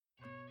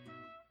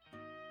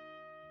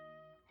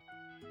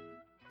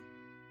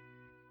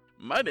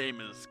My name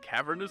is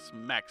Cavernous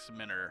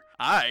Maximiner.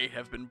 I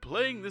have been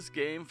playing this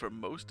game for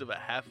most of a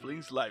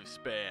halfling's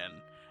lifespan.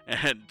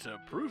 And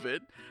to prove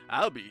it,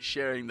 I'll be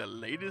sharing the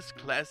latest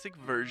classic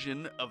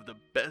version of the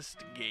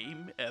best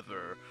game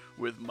ever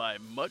with my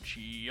much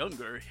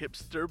younger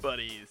hipster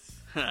buddies.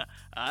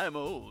 I'm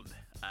old.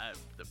 I'm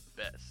the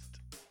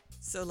best.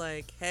 So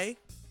hey?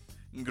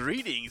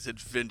 Greetings,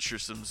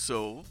 adventuresome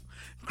soul.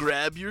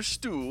 Grab your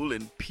stool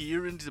and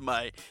peer into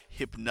my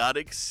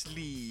hypnotic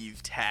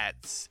sleeved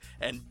hats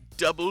and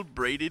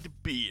double-braided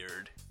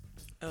beard.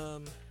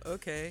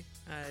 Okay.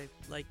 I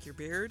like your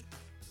beard.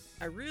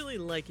 I really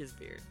like his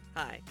beard.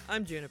 Hi,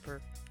 I'm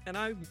Juniper, and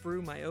I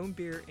brew my own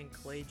beer in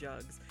clay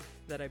jugs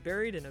that I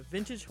buried in a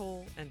vintage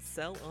hole and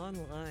sell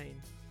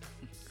online.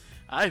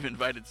 I've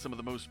invited some of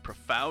the most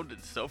profound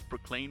and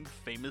self-proclaimed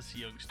famous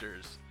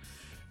youngsters.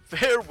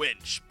 Fair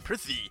wench,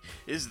 prithee,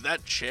 is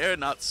that chair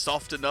not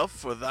soft enough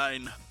for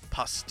thine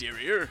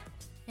posterior?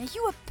 Are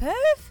you a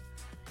perv?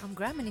 I'm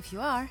gramming if you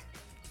are.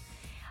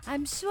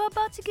 I'm so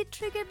about to get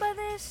triggered by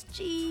this,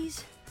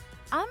 jeez.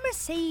 I'm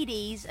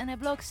Mercedes, and I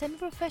blog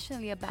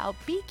semi-professionally about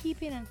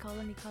beekeeping and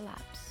colony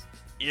collapse.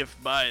 If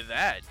by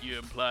that you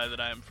imply that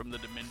I'm from the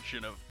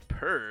dimension of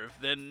perv,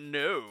 then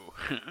no.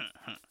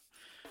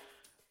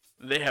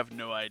 They have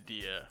no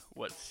idea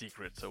what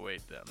secrets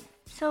await them.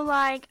 So,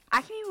 I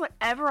can be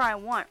whatever I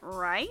want,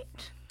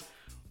 right?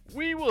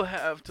 We will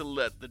have to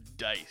let the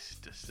dice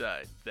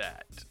decide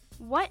that.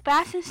 What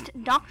fascist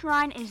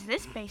doctrine is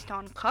this based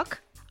on,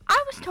 Cook?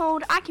 I was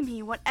told I can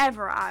be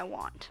whatever I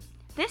want.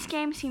 This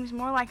game seems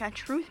more like a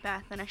truth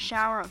bath than a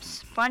shower of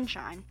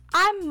sunshine.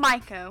 I'm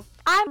Maiko.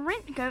 I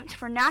rent goats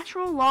for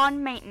natural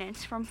lawn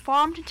maintenance from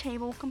farm to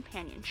table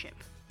companionship.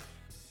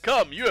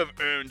 Come, you have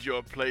earned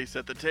your place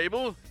at the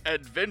table.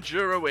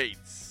 Adventure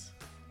awaits.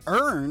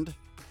 Earned?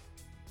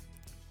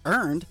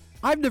 Earned?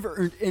 I've never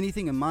earned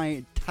anything in my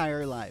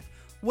entire life.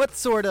 What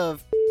sort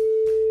of...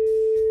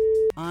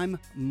 I'm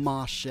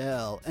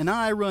Moshel, and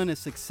I run a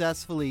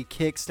successfully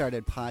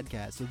kickstarted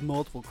podcast with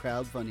multiple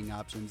crowdfunding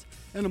options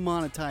and a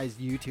monetized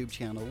YouTube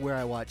channel where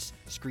I watch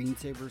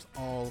screensavers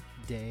all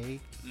day.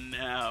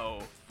 Now,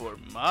 for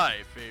my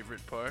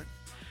favorite part,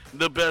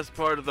 the best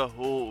part of the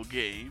whole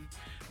game,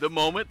 the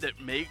moment that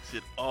makes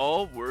it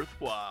all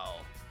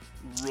worthwhile.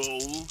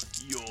 Roll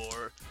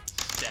your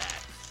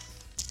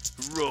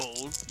stats.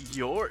 Roll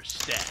your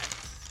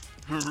stats.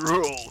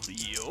 Roll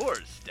your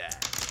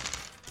stats.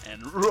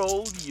 And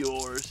roll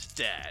your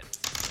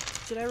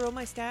stats. Should I roll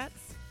my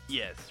stats?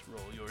 Yes,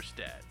 roll your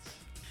stats.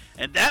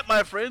 And that,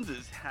 my friends,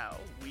 is how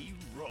we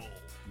roll.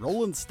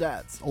 Rolling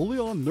stats, only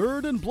on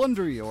Nerd and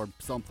Blundery or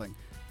something.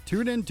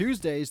 Tune in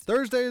Tuesdays,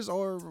 Thursdays,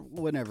 or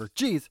whenever.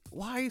 Jeez,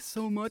 why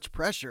so much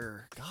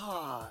pressure?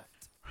 God.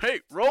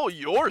 Hey, roll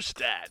your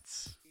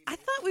stats. I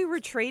thought we were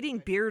trading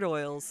beard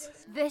oils.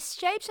 The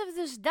shapes of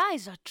those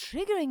dice are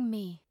triggering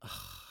me.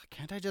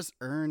 Can't I just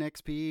earn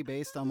XP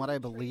based on what I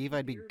believe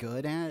I'd be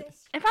good at?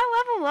 If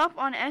I level up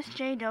on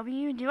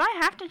SJW, do I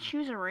have to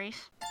choose a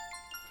race?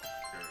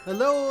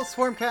 Hello,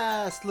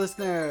 Swarmcast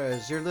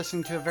listeners. You're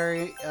listening to a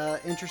very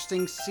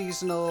interesting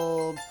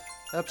seasonal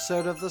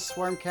episode of the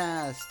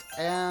Swarmcast.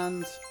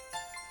 And,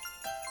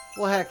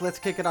 well, heck, let's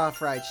kick it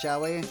off right,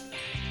 shall we?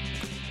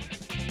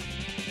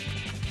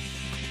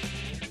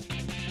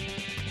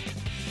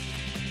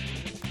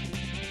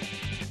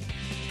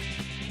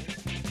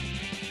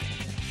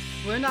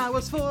 When I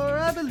was 4,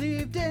 I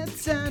believed in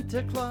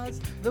Santa Claus,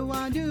 though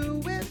I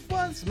knew it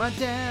was my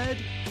dad.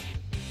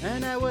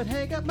 And I would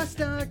hang up my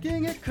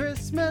stocking at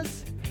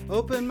Christmas,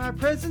 open my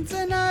presents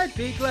and I'd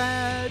be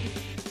glad.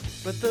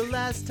 But the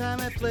last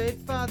time I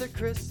played Father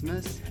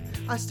Christmas,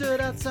 I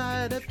stood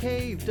outside a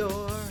cave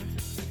door.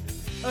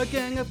 A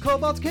gang of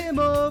kobolds came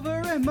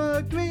over and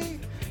mugged me,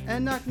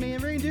 and knocked me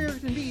and reindeer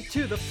and me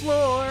to the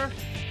floor.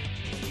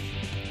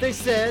 They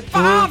said,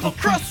 Father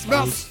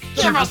Christmas,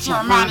 give us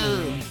your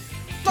money.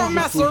 Don't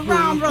mess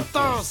around with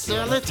those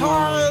silly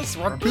toys.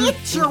 We'll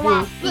beat you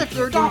up if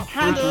you don't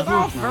hand it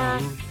over.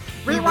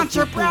 We want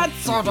your bread,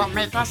 so don't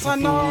make us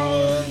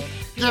annoyed.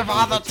 Give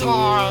all the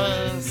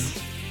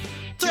toys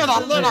to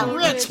the little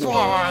rich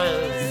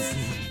boys.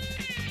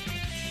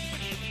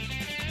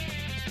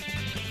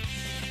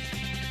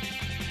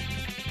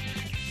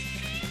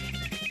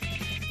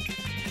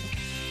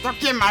 Don't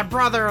give my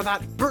brother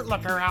that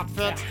bootlicker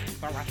outfit.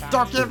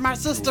 Don't give my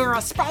sister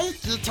a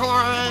spiky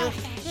toy.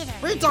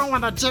 We don't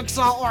want a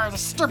jigsaw or the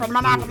stupid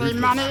Monopoly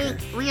money.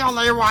 We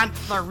only want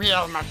the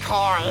real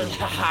McCoy.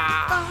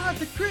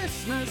 Father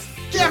Christmas,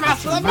 Give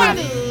us the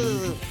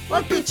money.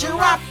 We'll beat you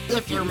up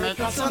if you make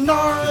us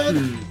annoyed.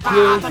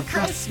 Father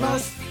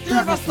Christmas,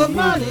 give us the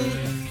money.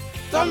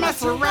 Don't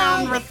mess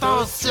around with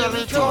those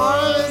silly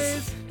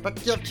toys.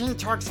 But give King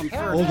Torque some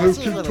food.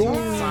 He really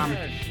needs some.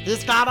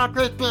 He's got a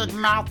great big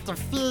mouth to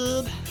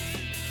feed.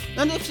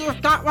 And if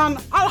you've got one,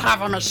 I'll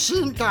have a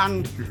machine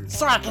gun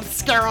so I can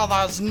scare all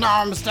those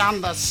gnomes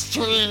down the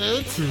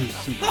street.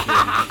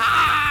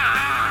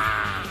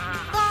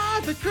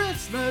 Father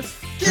Christmas,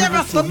 Give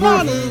us the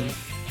money.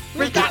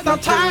 We got no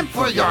time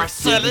for your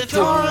silly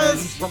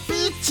toys. We'll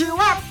beat you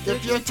up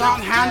if you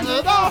don't hand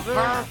it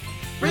over.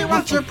 We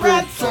want your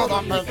bread, so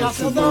don't make us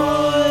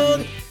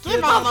annoyed.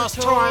 Give all those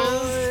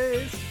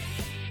toys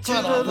to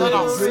the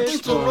little stinky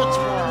rich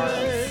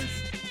boys.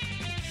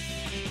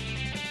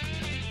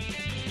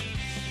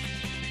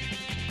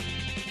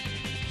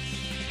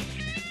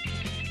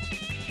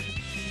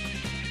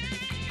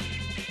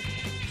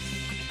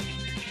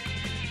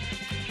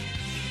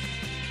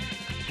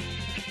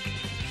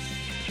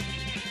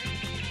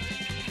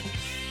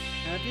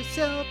 Have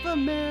yourself a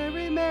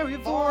merry, merry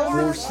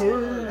voice.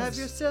 Have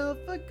yourself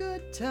a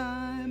good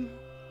time.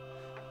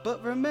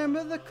 But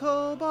remember the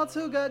kobolds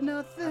who got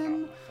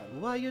nothing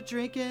while you're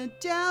drinking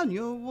down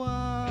your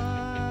wine.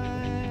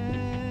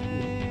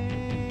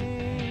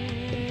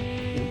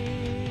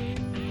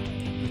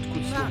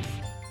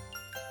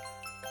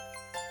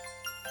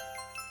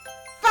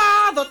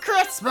 Father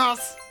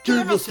Christmas,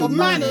 give us the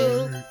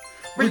money.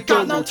 We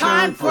got no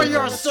time for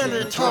your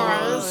silly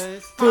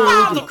toys.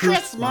 Father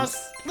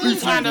Christmas,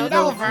 please hand it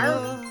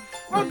over.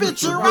 We'll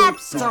beat you up,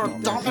 so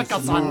don't make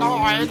us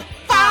annoyed.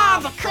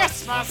 Father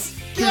Christmas,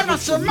 give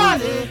us your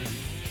money.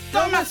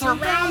 Don't mess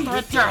around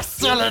with your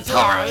silly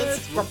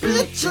toys. We'll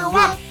beat you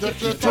up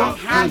if you don't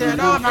hand it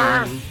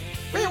over.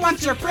 We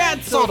want your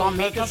bread, so don't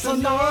make us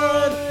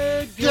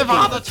annoyed. Give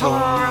all the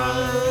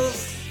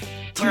toys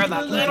to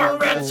the little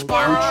rich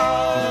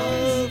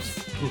boys.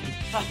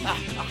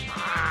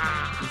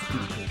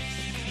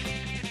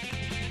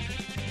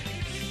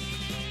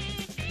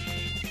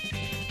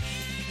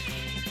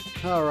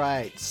 All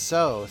right,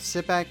 so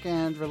sit back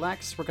and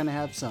relax. We're going to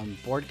have some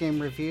board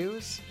game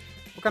reviews.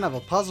 We're going to have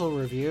a puzzle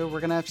review. We're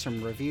going to have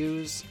some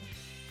reviews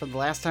from the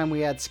last time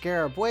we had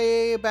Scarab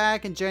way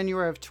back in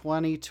January of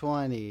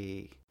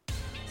 2020.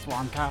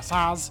 Swampcast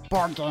has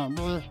board game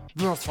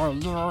reviews for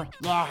you,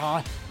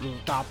 yeah. We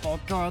got the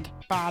good,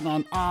 bad,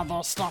 and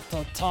other stuff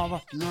to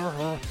tell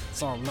you.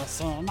 So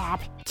listen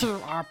up to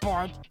our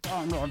board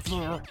game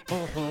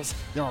reviews.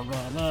 You'll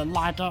really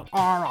like it, or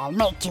I'll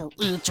make you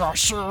eat your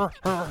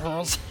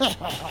shoes.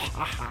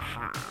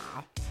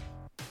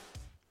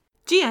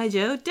 G.I.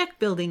 Joe Deck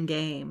Building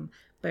Game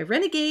by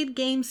Renegade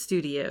Game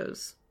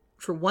Studios.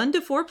 For 1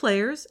 to 4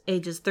 players,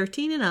 ages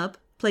 13 and up,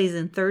 plays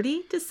in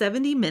 30 to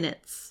 70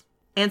 minutes.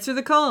 Answer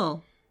the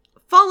call.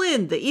 Fall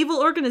in! The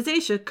evil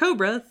organization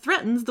Cobra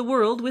threatens the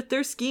world with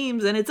their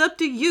schemes, and it's up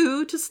to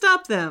you to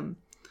stop them.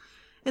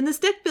 In this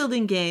deck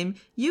building game,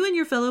 you and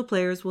your fellow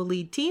players will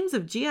lead teams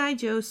of G.I.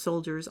 Joe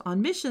soldiers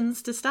on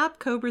missions to stop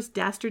Cobra's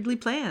dastardly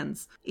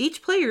plans.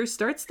 Each player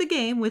starts the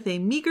game with a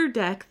meager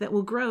deck that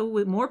will grow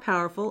with more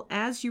powerful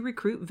as you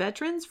recruit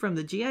veterans from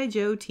the G.I.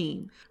 Joe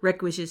team,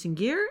 requisition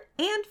gear,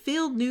 and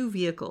field new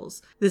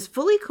vehicles. This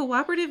fully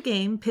cooperative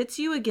game pits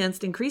you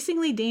against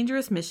increasingly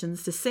dangerous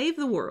missions to save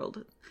the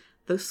world.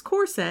 The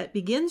core set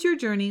begins your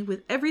journey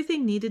with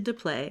everything needed to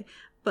play,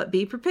 but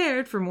be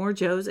prepared for more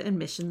Joes and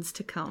missions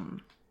to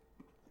come.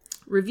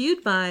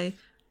 Reviewed by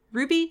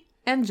Ruby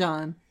and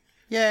John.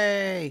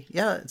 Yay!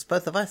 Yeah, it's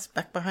both of us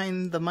back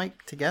behind the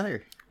mic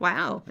together.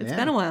 Wow, it's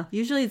been a while.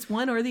 Usually it's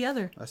one or the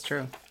other. That's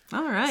true.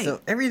 All right.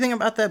 So everything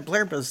about that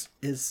blurb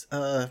is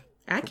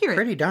accurate.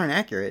 Pretty darn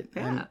accurate.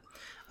 Yeah.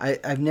 And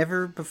I've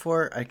never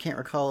before, I can't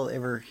recall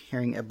ever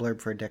hearing a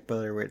blurb for a deck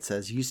builder where it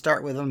says, you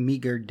start with a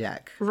meager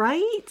deck.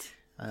 Right?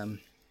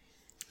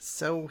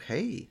 So,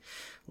 hey,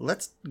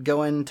 let's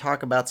go and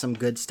talk about some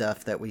good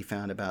stuff that we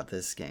found about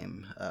this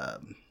game.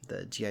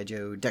 The G.I.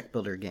 Joe deck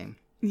builder game.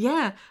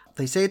 Yeah.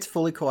 They say it's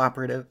fully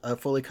cooperative, a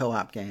fully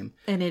co-op game.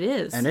 And it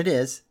is. And it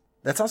is.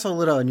 That's also a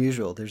little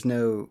unusual. There's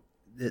no,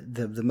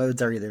 the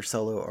modes are either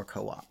solo or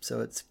co-op.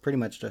 So it's pretty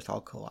much just all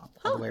co-op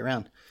all the way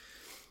around.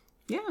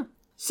 Yeah.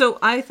 So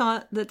I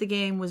thought that the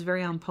game was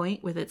very on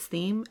point with its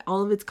theme.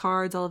 All of its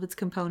cards, all of its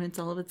components,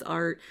 all of its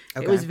art.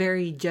 Okay. It was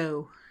very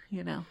Joe,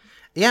 you know.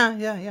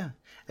 Yeah.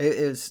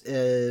 It was,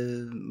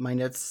 my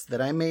notes that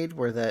I made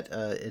were that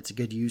it's a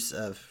good use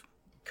of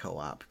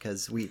co-op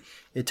because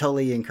it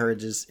totally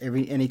encourages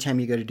anytime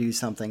you go to do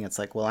something, it's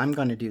like, well, I'm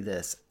going to do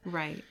this.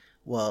 Right.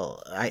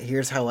 Well,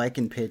 here's how I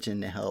can pitch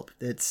in to help.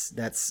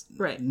 That's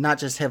right. Not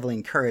just heavily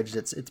encouraged.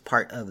 It's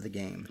part of the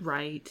game.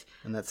 Right.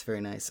 And that's very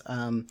nice.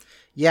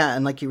 Yeah,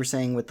 and like you were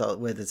saying with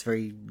it's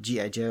very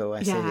G.I. Joe.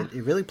 I say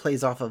it really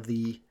plays off of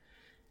the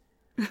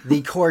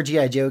core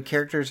G.I. Joe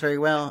characters very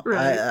well.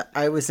 Right.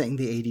 I was saying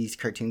the 80s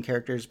cartoon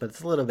characters, but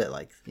it's a little bit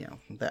like, the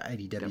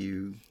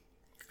IDW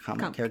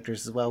comic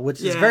characters as well,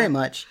 which is very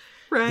much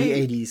the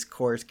 80s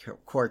core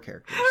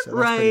characters. So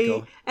that's pretty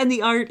cool. And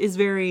the art is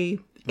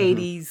very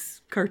 80s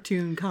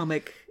cartoon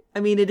comic. I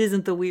mean, it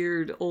isn't the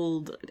weird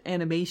old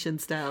animation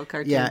style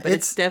cartoon, but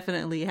it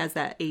definitely has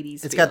that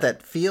 80s It's got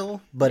that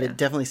feel, but it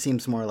definitely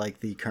seems more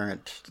like the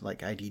current like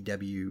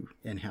IDW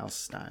in-house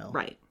style.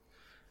 Right.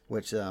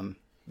 Which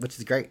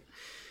is great.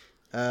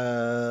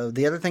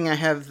 The other thing I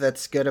have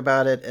that's good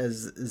about it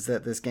is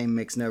that this game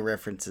makes no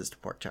references to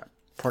pork chop.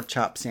 pork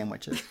chop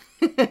sandwiches.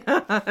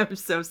 I'm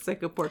so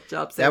sick of pork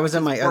chops. That was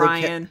in my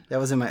Brian. that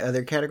was in my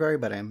other category,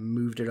 but I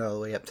moved it all the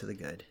way up to the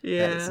good.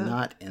 Yeah. That is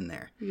not in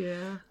there.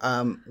 Yeah.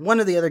 One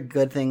of the other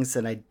good things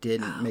that I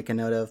didn't make a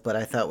note of, but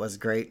I thought was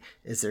great,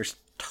 is there's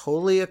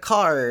totally a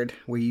card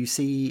where you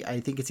see,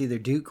 I think it's either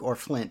Duke or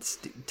Flint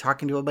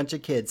talking to a bunch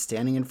of kids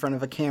standing in front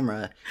of a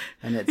camera,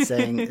 and it's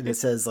saying it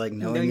says like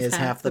knowing is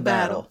half the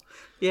battle.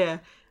 Yeah.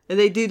 And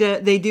they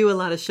do a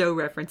lot of show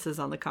references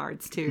on the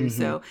cards too.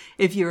 So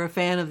if you're a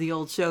fan of the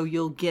old show,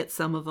 you'll get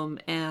some of them,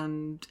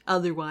 and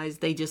otherwise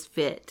they just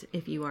fit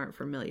if you aren't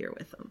familiar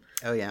with them.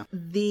 Oh yeah.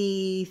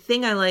 The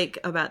thing I like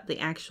about the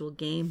actual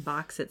game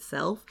box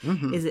itself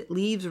is it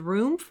leaves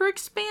room for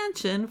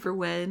expansion for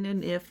when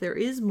and if there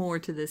is more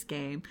to this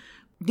game.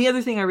 The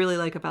other thing I really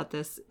like about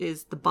this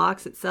is the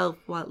box itself,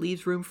 while it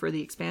leaves room for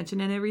the expansion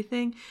and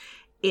everything,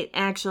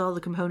 all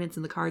the components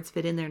and the cards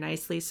fit in there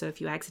nicely. So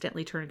if you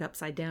accidentally turn it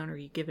upside down or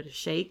you give it a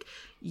shake,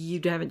 you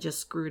haven't just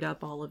screwed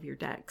up all of your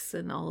decks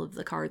and all of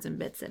the cards and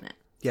bits in it.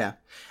 Yeah.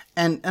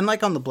 And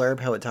like on the blurb,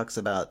 how it talks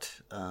about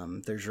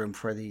there's room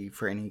for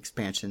any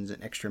expansions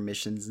and extra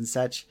missions and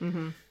such.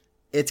 Mm-hmm.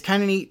 It's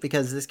kind of neat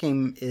because this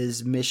game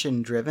is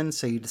mission driven.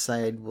 So you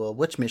decide, well,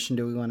 which mission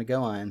do we want to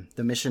go on?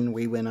 The mission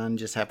we went on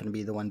just happened to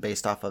be the one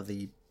based off of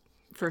the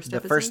first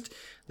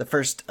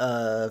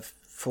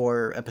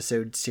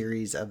 4-episode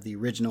series of the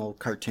original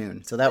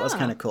cartoon. So that was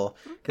kind of cool.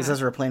 Because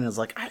as we were playing, I was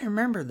like, I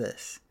remember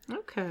this.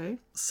 Okay.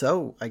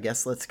 So I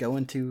guess let's go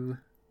into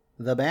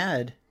the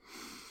bad.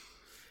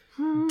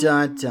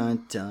 Dun,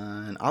 dun,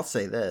 dun. I'll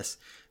say this.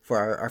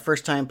 For our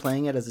first time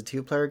playing it as a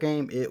 2-player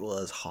game, it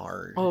was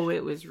hard. Oh,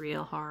 it was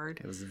real hard.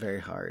 It was very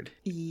hard.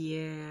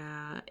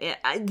 Yeah.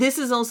 This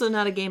is also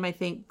not a game I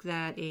think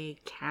that a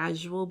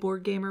casual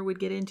board gamer would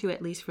get into,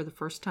 at least for the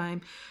first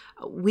time.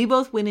 We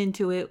both went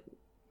into it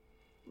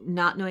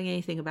not knowing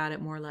anything about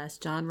it, more or less.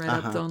 John read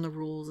up on the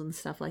rules and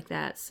stuff like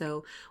that.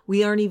 So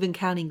we aren't even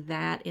counting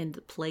that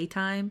into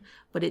playtime,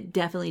 but it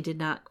definitely did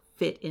not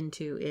fit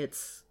into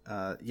its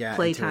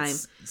playtime.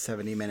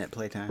 70-minute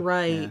playtime.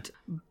 Right.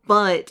 Yeah.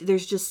 But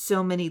there's just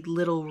so many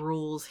little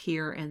rules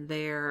here and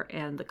there,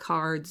 and the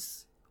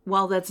cards,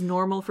 while that's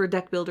normal for a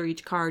deck builder,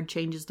 each card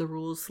changes the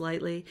rules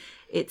slightly.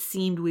 It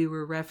seemed we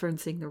were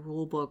referencing the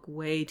rule book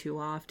way too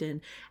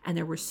often, and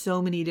there were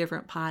so many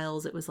different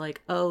piles. It was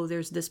like, oh,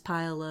 there's this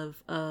pile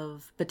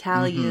of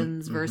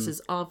battalions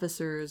versus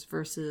officers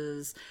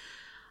versus...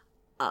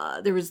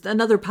 there was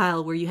another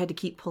pile where you had to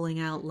keep pulling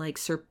out like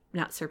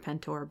not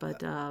Serpentor,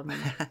 but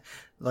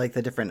like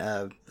the different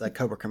like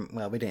Cobra.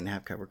 Well, we didn't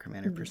have Cobra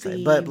Commander per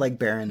se, but like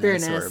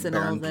Baroness or and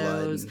Baron all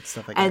Blood those. and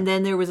stuff like and that.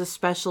 then there was a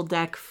special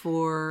deck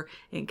for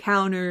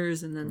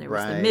encounters, and then there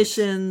was the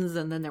missions,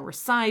 and then there were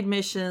side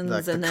missions,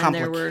 Like and the then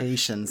there were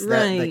complications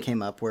that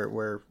came up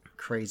were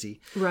crazy.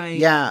 Right.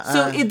 Yeah.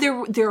 So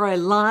there are a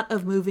lot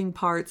of moving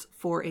parts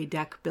for a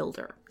deck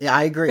builder. Yeah,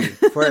 I agree.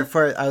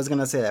 For I was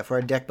gonna say that for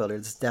a deck builder,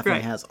 this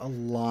definitely has a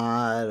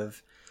lot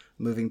of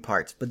moving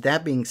parts. But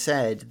that being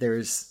said,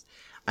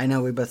 I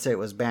know we both say it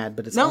was bad,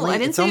 but I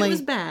didn't say it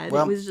was bad.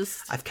 Well, it was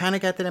just I've kind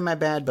of got that in my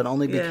bad, but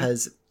only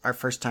because our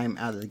first time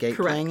out of the gate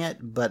playing it.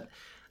 But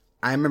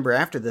I remember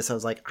after this, I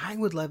was like, I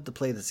would love to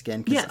play this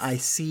again because I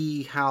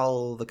see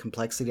how the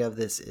complexity of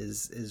this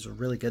is a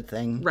really good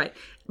thing. Right.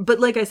 But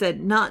like I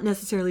said, not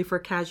necessarily for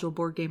a casual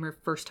board gamer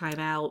first time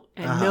out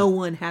and no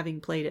one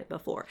having played it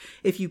before.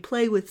 If you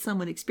play with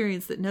someone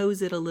experienced that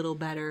knows it a little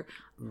better,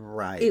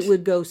 it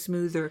would go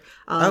smoother.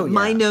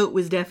 My note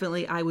was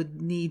definitely I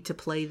would need to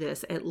play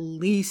this at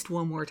least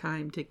one more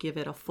time to give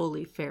it a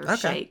fully fair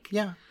shake.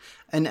 Yeah.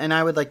 And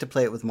I would like to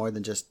play it with more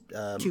than just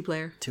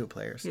 2-player. 2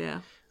 players. Yeah.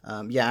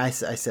 I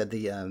said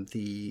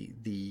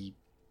the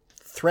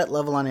threat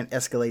level on it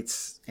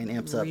escalates and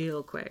amps up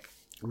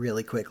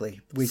really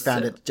quickly. We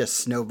found it just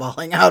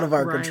snowballing out of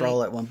our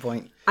control at one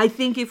point. I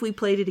think if we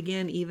played it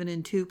again, even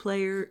in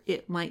 2-player,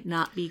 it might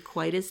not be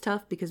quite as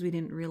tough because we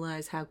didn't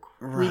realize how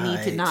we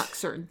need to knock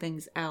certain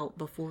things out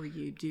before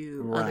you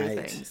do other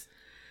things.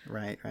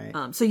 Right.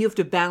 So you have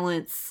to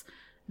balance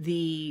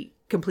the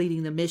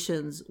completing the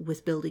missions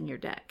with building your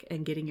deck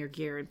and getting your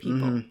gear and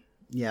people.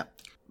 Yeah.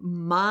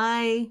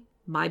 My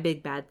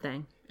big bad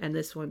thing, and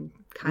this one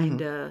kind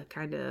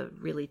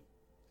of really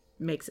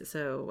makes it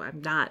so I'm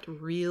not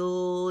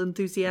real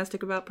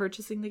enthusiastic about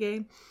purchasing the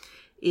game,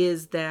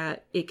 is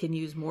that it can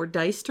use more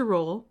dice to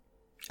roll.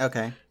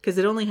 Okay. Because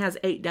it only has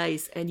 8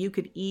 dice, and you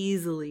could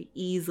easily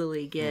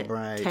get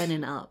 10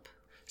 and up.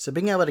 So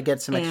being able to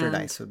get some extra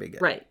dice would be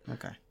good. Right.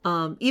 Okay.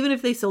 Even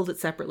if they sold it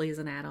separately as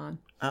an add-on.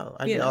 Oh,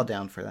 I'd be all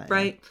down for that.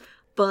 Right. Yeah.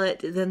 But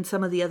then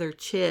some of the other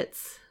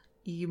chits,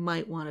 you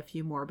might want a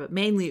few more, but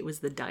mainly it was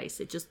the dice.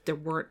 There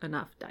weren't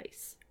enough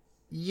dice.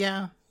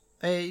 Yeah.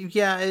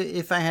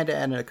 If I had to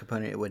add a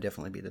component, it would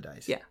definitely be the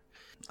dice. Yeah.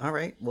 All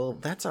right. Well,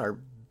 that's our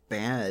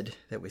bad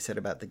that we said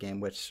about the game,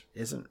 which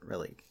isn't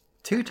really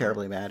too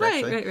terribly bad,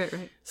 actually.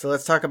 Right. So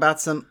let's talk about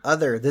some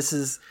other. This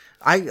is,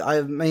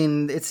 I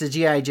mean, it's a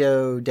G.I.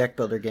 Joe deck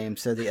builder game,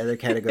 so the other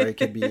category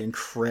could be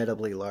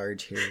incredibly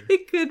large here.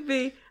 It could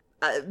be.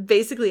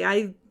 basically,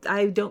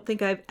 I don't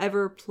think I've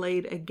ever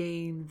played a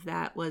game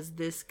that was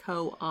this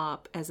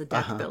co-op as a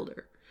deck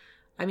builder.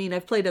 I mean,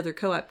 I've played other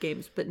co-op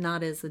games, but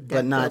not as a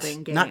deck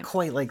building game. Not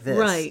quite like this.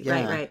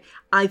 Right.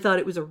 I thought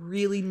it was a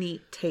really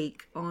neat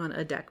take on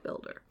a deck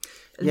builder.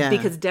 Yeah.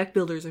 Because deck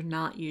builders are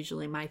not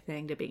usually my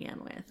thing to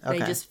begin with. Okay.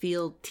 They just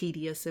feel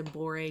tedious and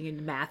boring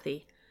and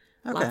mathy.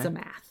 Okay. Lots of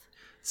math.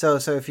 So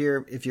if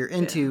you're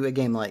into a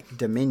game like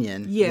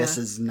Dominion, this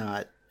is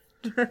not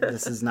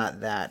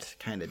that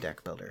kind of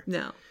deck builder.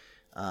 No.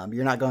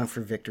 You're not going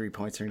for victory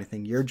points or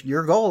anything.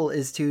 Your goal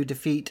is to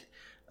defeat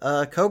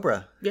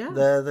Cobra,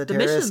 the terrorist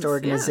missions,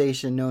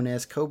 organization known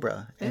as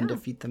Cobra, and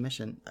defeat the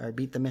mission or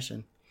beat the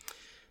mission.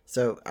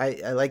 So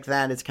I like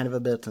that. It's kind of a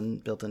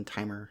built-in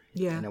timer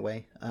in a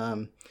way.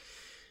 From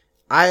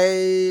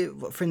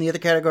the other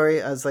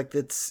category, I was like,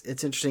 it's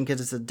interesting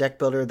because it's a deck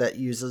builder that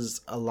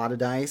uses a lot of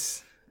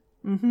dice.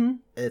 Mm-hmm.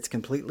 It's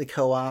completely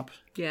co-op.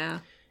 Yeah.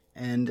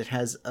 And it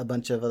has a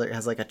bunch of other. It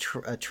has like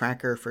a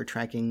tracker for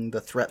tracking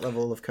the threat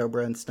level of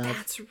Cobra and stuff.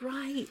 That's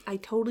right. I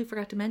totally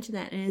forgot to mention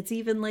that, and it's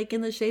even like in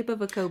the shape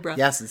of a cobra.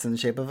 Yes, it's in the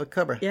shape of a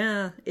Cobra.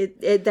 Yeah,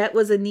 it that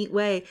was a neat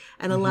way,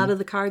 and a lot of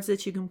the cards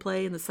that you can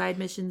play and the side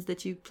missions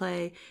that you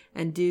play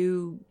and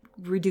do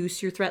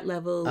reduce your threat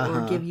level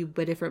or give you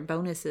different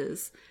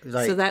bonuses.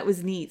 Right. So that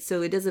was neat.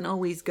 So it doesn't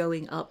always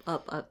going up,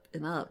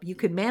 and up. You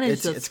could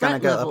manage the it's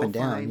threat gonna go level up and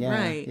down. fine,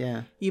 Yeah, right?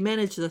 yeah. You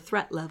manage the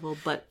threat level,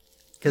 but.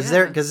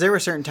 Because there were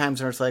certain times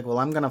where it's like, well,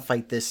 I'm going to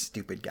fight this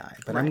stupid guy,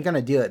 but I'm Right. going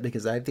to do it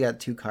because I've got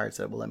 2 cards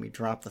that will let me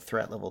drop the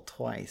threat level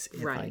twice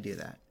if I Right. do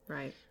that.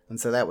 Right. And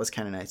so that was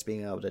kind of nice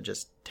being able to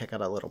just take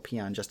out a little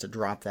peon just to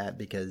drop that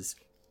because,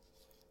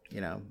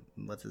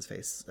 what's his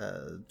face?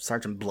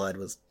 Sergeant Blood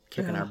was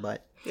kicking our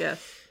butt. Yeah.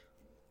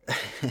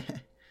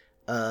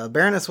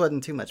 Baroness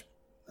wasn't too much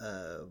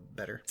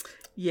better.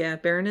 Yeah,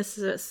 Baroness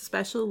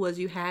special was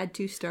you had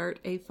to start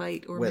a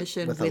fight or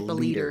mission with a a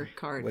leader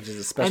card. which is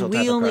a special and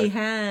type we of only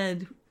card.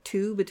 had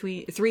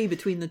 3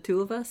 between the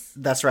 2 of us.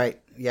 That's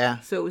right. Yeah.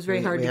 So it was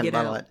very hard to had get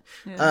a lot out.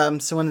 of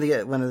that. So one of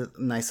the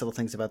nice little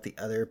things about the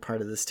other part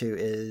of this too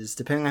is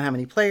depending on how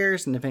many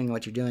players and depending on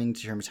what you're doing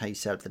determines how you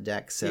set up the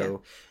deck.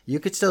 So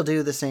you could still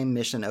do the same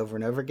mission over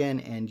and over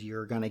again, and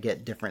you're going to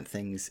get different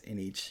things in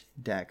each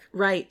deck.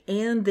 Right,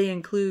 and they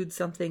include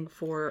something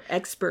for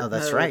expert Oh,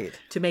 that's mode right.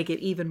 to make it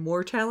even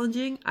more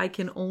challenging. I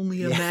can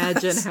only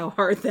imagine how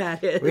hard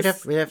that is.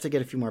 We'd have to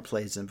get a few more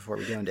plays in before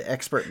we go into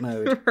expert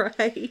mode.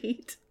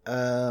 Right.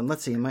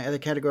 Let's see. In my other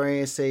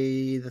category, I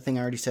say the thing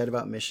I already said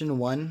about Mission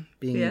 1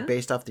 being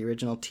based off the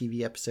original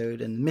TV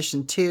episode, and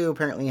Mission 2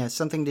 apparently has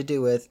something to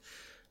do with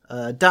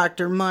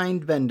Dr.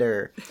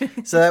 Mindbender.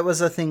 So that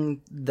was a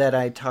thing that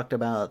I talked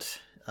about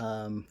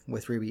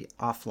with Ruby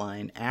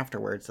offline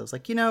afterwards. I was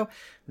like,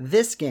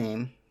 this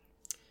game,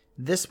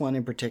 this one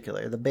in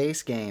particular, the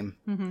base game,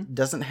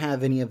 doesn't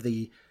have any of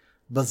the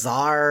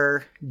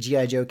bizarre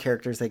G.I. Joe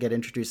characters that get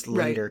introduced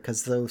later.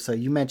 Because so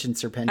you mentioned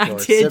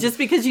Serpentor. I did, just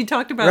because you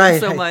talked about it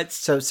so much.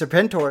 So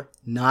Serpentor,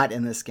 not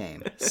in this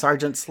game.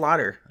 Sergeant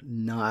Slaughter,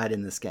 not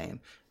in this game.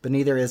 But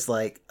neither is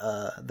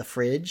the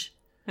Fridge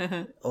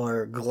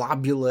or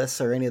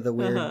Globulus or any of the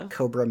weird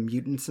Cobra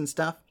mutants and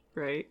stuff.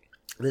 Right.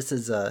 This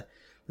is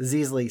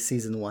easily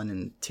season 1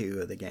 and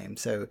 2 of the game.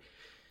 So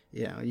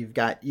you've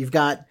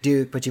got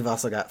Duke, but you've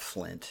also got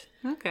Flint.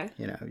 Okay.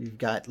 You've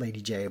got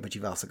Lady J, but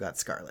you've also got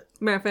Scarlet.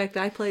 Matter of fact,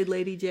 I played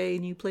Lady J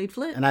and you played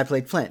Flint. And I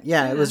played Flint.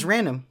 Yeah, it was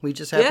random. We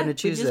just happened to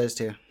choose those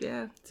two.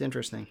 Yeah. It's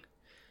interesting.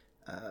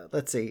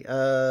 Let's see.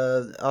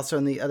 Also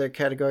in the other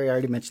category, I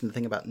already mentioned the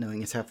thing about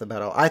knowing is half the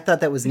battle. I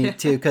thought that was neat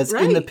too, because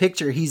in the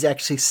picture, he's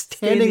actually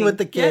standing with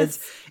the kids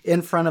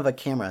in front of a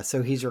camera.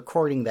 So he's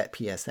recording that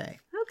PSA.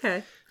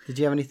 Okay. Did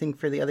you have anything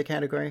for the other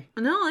category?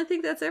 No, I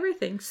think that's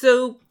everything.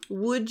 So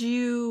would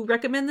you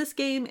recommend this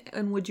game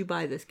and would you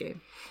buy this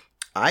game?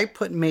 I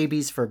put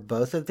maybes for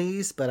both of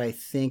these, but I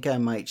think I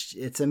might.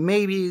 It's a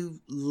maybe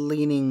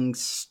leaning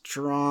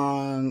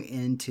strong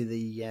into the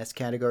yes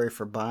category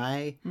for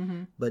buy,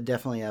 but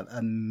definitely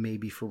a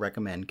maybe for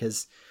recommend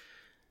because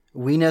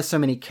we know so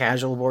many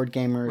casual board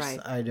gamers. Right.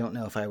 I don't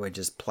know if I would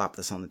just plop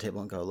this on the table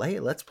and go, hey,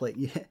 let's play.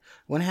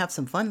 Want to have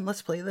some fun?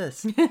 Let's play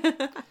this.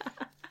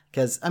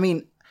 Because,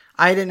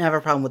 I didn't have a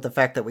problem with the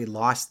fact that we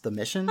lost the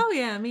mission. Oh,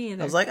 yeah, me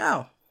either. I was like,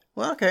 oh,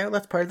 well, okay, well,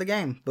 that's part of the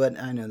game. But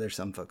I know there's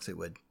some folks who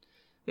would.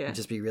 Yeah.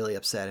 Just be really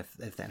upset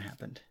if that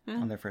happened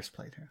on their first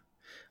playthrough.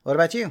 What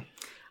about you?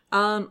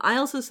 I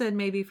also said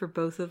maybe for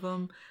both of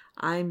them.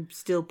 I'm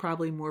still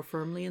probably more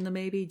firmly in the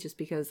maybe just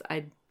because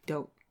I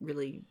don't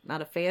really,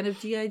 not a fan of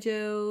G.I.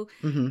 Joe.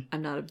 I'm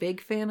not a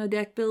big fan of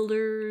deck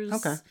builders.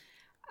 Okay.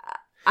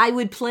 I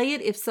would play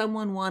it if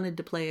someone wanted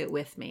to play it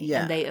with me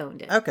and they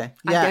owned it. Okay.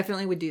 I Yeah.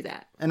 definitely would do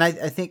that. And I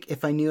think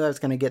if I knew I was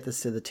going to get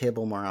this to the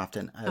table more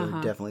often, I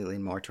would definitely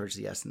lean more towards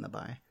the yes than the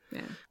buy.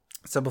 Yeah.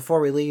 So before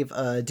we leave,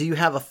 do you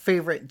have a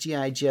favorite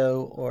G.I.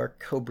 Joe or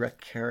Cobra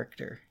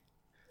character?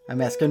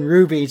 I'm asking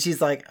Ruby. She's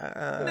like,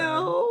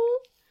 No.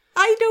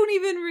 I don't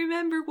even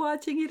remember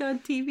watching it on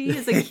TV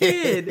as a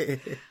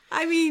kid.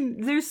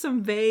 There's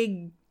some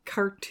vague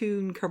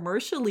cartoon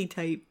commercially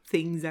type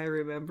things I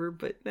remember,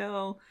 but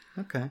no,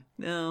 Okay.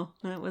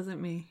 that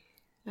wasn't me.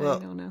 Well, I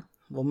don't know.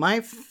 Well,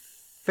 my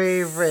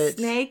favorite...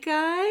 Snake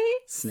Eyes?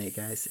 Snake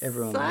Eyes.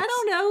 Everyone So I likes...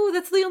 don't know.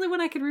 That's the only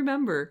one I can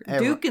remember.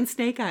 Duke and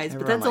Snake Eyes,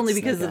 but everyone that's only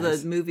likes because Snake of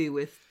Eyes. the movie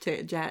with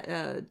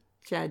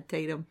Chad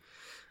Tatum.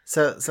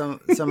 So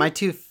my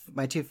two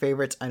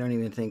favorites I don't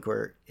even think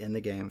were in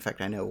the game. In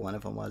fact, I know one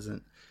of them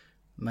wasn't.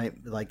 I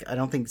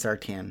don't think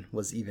Zartan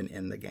was even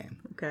in the game.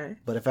 Okay.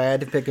 But if I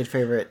had to pick a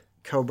favorite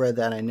Cobra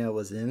that I know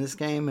was in this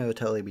game, it would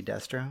totally be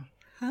Destro.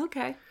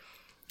 Okay.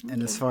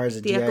 And as far as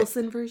The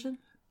Eccleston version?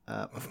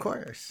 of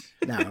course.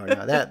 No,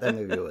 that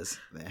movie was.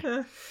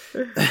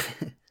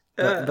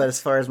 But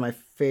as far as my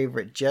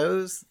favorite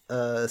Joes,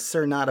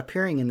 Sir not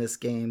appearing in this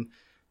game,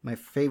 my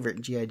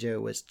favorite G.I. Joe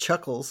was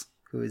Chuckles,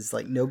 who is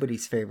like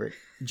nobody's favorite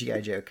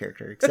G.I. Joe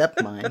character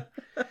except mine.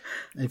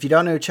 And if you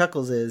don't know who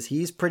Chuckles is,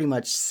 he's pretty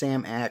much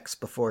Sam Axe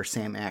before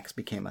Sam Axe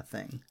became a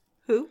thing.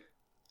 Who?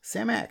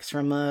 Sam Axe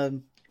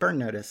from Burn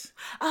Notice.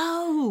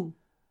 Oh!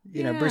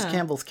 You know, Bruce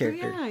Campbell's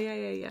character.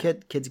 Yeah.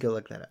 Kids go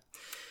look that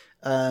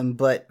up.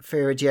 But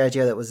favorite G.I.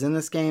 Joe that was in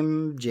this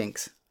game,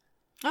 Jinx.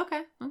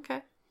 Okay.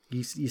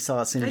 You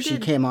saw as soon as I she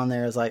did. came on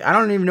there, I was like, I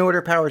don't even know what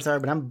her powers are,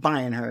 but I'm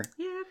buying her.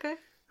 Yeah, okay.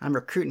 I'm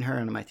recruiting her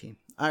onto my team.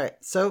 All right.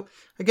 So,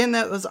 again,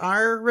 that was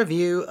our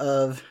review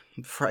of,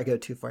 before I go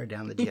too far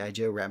down the G.I.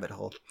 Joe rabbit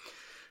hole,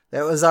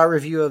 that was our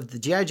review of the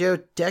G.I. Joe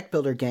Deck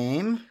Builder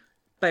game.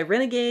 By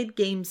Renegade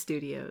Game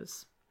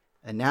Studios.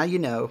 And now you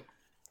know.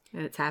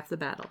 And it's half the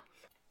battle.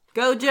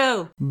 Go,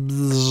 Joe!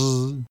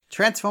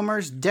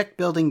 Transformers Deck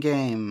Building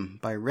Game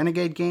by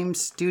Renegade Game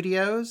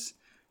Studios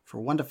for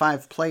 1 to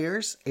 5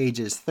 players,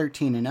 ages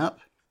 13 and up.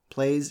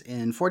 Plays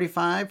in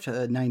 45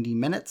 to 90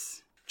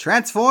 minutes.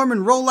 Transform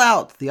and roll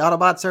out! The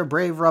Autobots are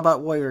brave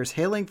robot warriors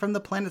hailing from the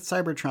planet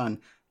Cybertron.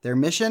 Their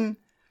mission?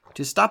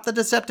 To stop the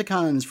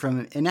Decepticons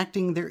from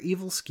enacting their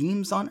evil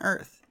schemes on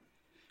Earth.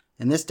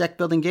 In this deck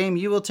building game,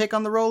 you will take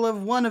on the role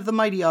of one of the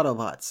mighty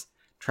Autobots.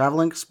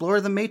 Travel and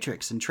explore the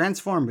Matrix and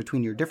transform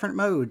between your different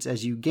modes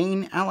as you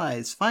gain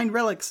allies, find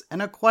relics,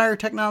 and acquire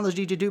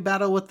technology to do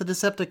battle with the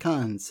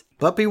Decepticons.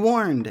 But be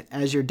warned,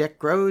 as your deck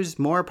grows,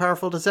 more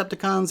powerful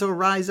Decepticons will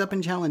rise up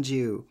and challenge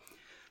you.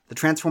 The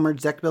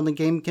Transformers deck building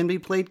game can be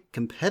played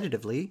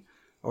competitively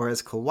or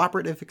as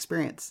cooperative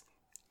experience.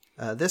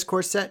 This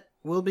core set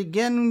will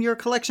begin your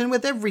collection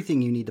with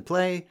everything you need to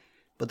play,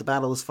 but the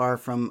battle is far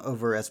from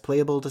over as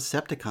playable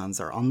Decepticons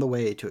are on the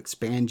way to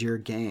expand your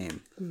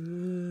game.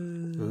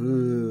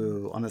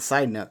 Ooh. On a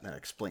side note, that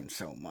explains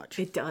so much.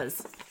 It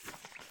does.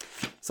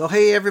 So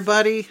hey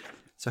everybody.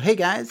 So hey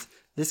guys,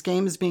 this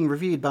game is being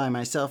reviewed by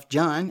myself,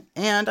 John,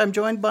 and I'm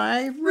joined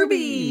by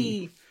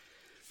Ruby.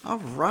 All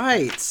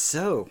right.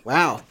 So,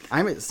 wow.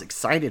 I'm as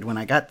excited when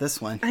I got this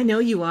one. I know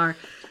you are.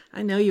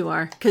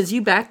 Because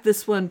you backed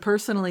this one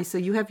personally, so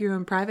you have your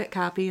own private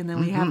copy, and then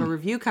we have a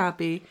review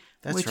copy,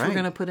 That's which right. we're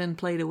going to put in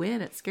Play to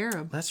Win at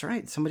Scarab. That's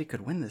right. Somebody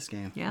could win this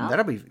game. Yeah.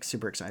 That'll be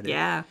super exciting.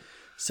 Yeah.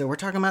 So we're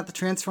talking about the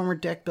Transformer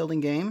deck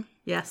building game.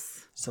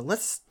 Yes. So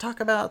let's talk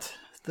about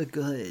the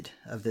good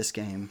of this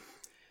game.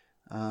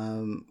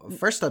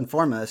 First and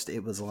foremost,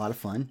 it was a lot of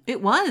fun.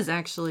 It was,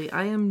 actually.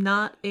 I am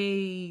not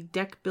a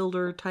deck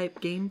builder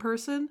type game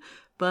person,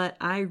 but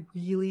I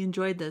really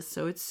enjoyed this,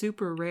 so it's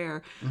super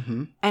rare.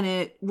 Mm-hmm. And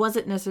it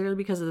wasn't necessarily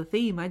because of the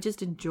theme. I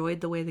just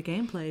enjoyed the way the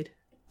game played.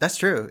 That's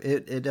true.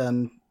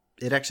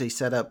 It actually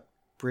set up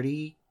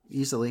pretty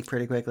easily,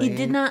 pretty quickly. It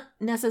did not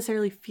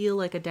necessarily feel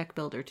like a deck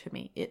builder to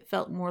me. It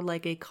felt more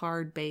like a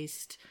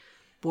card-based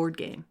board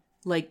game.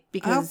 Like,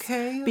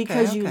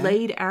 because you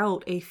laid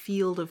out a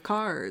field of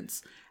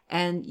cards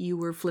and you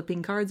were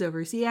flipping cards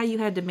over. So yeah, you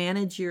had to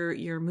manage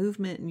your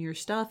movement and your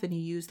stuff, and you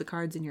used the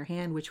cards in your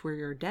hand, which were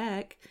your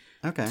deck,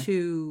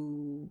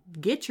 to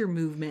get your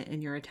movement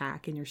and your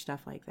attack and your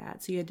stuff like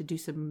that. So you had to do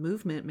some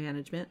movement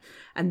management,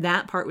 and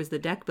that part was the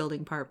deck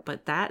building part,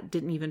 but that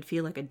didn't even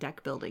feel like a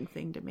deck building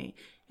thing to me.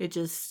 I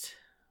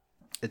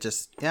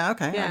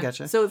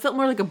gotcha. So it felt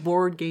more like a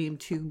board game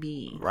to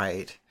me.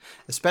 Right.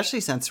 Especially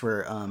since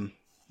we're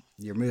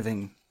you're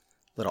moving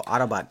little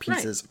Autobot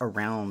pieces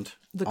around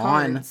The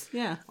cards.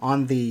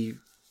 on the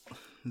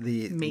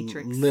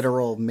Matrix.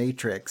 literal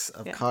matrix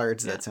of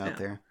cards that's out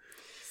there.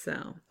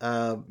 So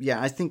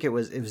I think it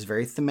was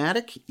very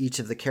thematic. Each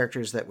of the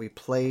characters that we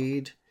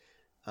played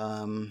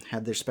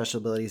had their special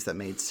abilities that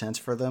made sense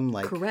for them.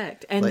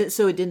 Correct. And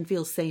so it didn't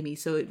feel samey.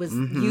 So it was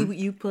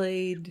you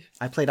played.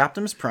 I played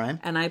Optimus Prime,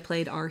 and I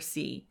played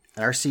RC.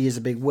 RC is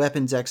a big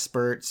weapons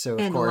expert, so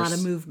and a lot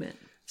of movement.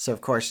 So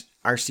of course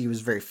RC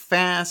was very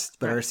fast,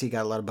 but RC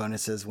got a lot of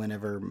bonuses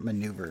whenever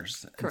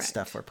maneuvers and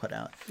stuff were put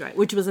out. Right,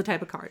 which was a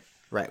type of card.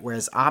 Right.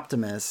 Whereas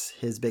Optimus,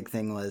 his big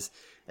thing was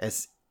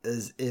as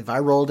if I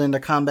rolled into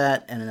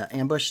combat and an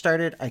ambush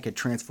started, I could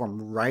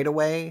transform right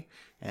away,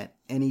 and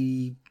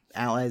any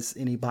allies,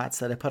 any bots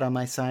that I put on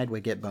my side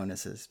would get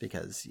bonuses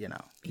because,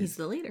 he's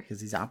the leader.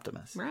 Because he's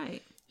Optimus.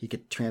 Right. He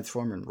could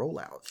transform and roll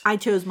out. I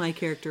chose my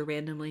character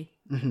randomly.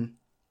 Mm-hmm.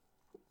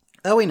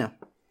 Oh, we know.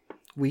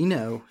 We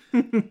know.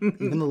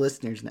 Even the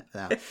listeners know.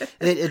 No.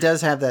 It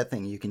does have that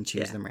thing. You can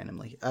choose them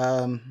randomly.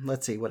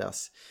 Let's see. What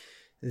else?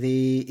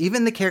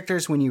 Even the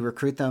characters, when you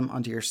recruit them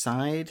onto your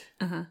side,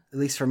 at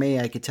least for me,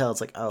 I could tell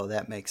it's like, oh,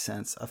 that makes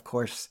sense. Of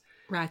course,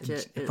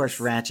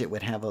 Ratchet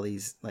would have all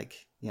these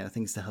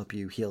things to help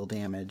you heal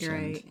damage.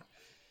 Right.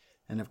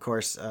 And of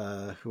course,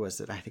 who was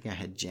it? I think I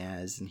had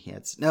Jazz, and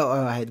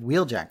I had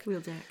Wheeljack.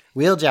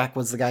 Wheeljack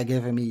was the guy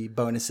giving me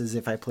bonuses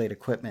if I played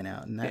equipment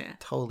out, and that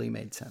totally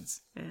made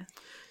sense. Yeah.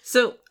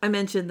 So I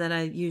mentioned that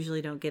I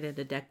usually don't get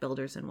into deck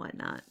builders and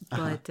whatnot,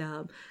 but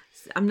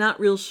I'm not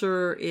real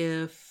sure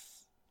if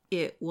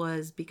it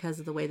was because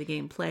of the way the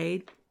game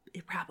played.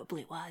 It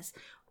probably was.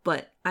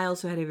 But I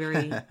also had a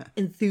very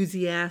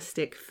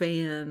enthusiastic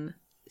fan,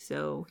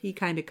 so he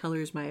kind of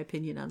colors my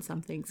opinion on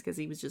some things because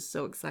he was just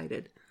so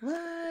excited.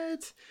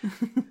 What?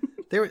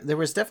 There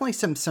was definitely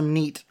some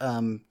neat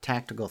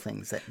tactical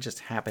things that just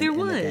happened in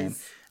the game.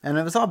 And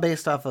it was all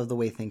based off of the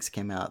way things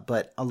came out.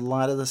 But a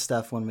lot of the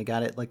stuff when we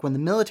got it, like when the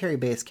military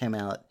base came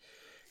out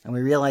and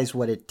we realized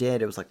what it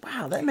did, it was like,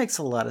 wow, that makes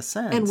a lot of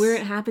sense. And where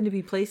it happened to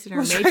be placed in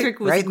our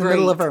matrix was right in the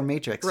middle of our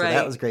matrix. Right. So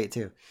that was great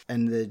too.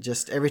 And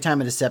just every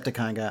time a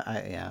Decepticon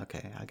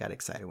I got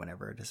excited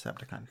whenever a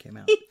Decepticon came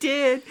out. He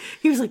did.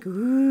 He was like,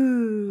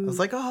 ooh. I was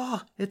like,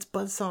 oh, it's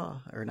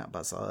Buzzsaw. Or not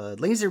Buzzsaw,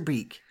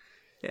 Laserbeak.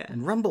 Yeah.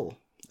 And Rumble.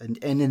 And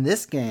in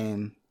this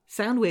game...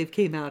 Soundwave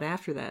came out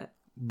after that.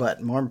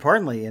 But more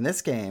importantly, in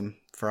this game,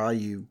 for all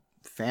you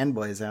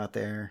fanboys out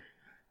there,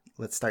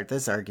 let's start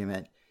this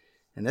argument.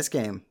 In this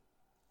game,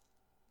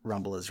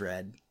 Rumble is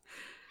red.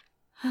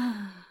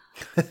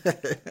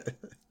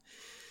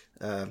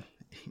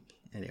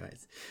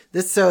 Anyways,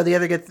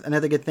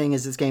 another good thing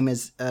is this game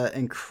is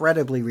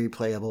incredibly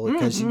replayable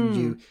because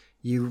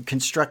you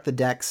construct the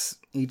decks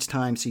each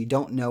time, so you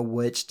don't know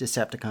which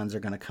Decepticons are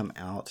going to come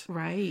out.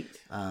 Right.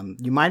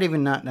 You might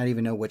even not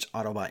even know which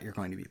Autobot you're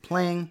going to be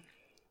playing.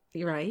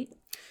 Right.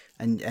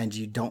 And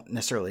you don't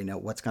necessarily know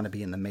what's going to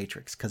be in the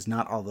Matrix because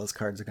not all those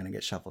cards are going to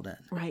get shuffled in.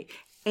 Right.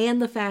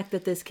 And the fact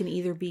that this can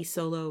either be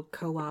solo,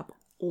 co-op,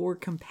 or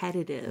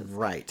competitive.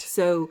 Right.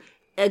 So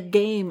a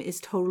game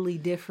is totally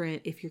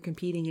different if you're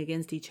competing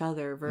against each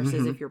other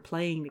versus if you're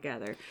playing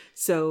together.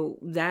 So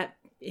that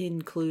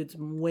includes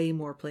way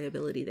more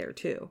playability there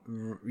too.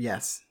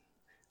 Yes.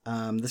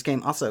 This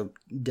game also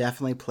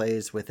definitely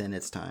plays within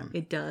its time.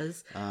 It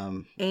does.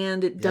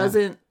 And it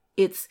doesn't...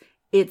 It's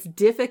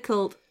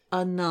difficult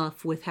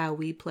enough with how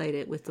we played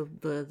it with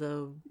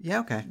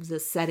the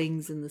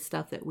settings and the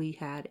stuff that we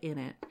had in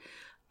it.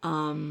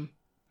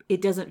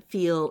 It doesn't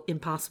feel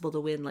impossible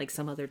to win like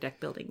some other deck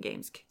building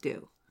games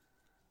do.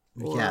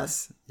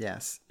 Yes.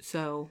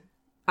 So,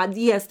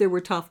 yes, there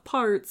were tough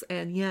parts,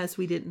 and yes,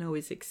 we didn't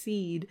always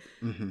succeed,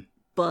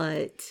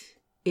 but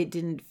it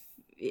didn't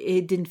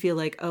feel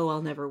like, oh,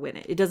 I'll never win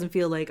it. It doesn't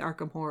feel like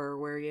Arkham Horror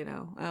where,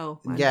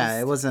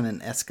 it wasn't an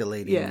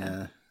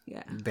escalating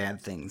bad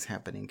things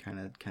happening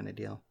kind of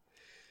deal.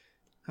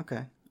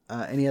 Okay.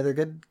 Any other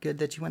good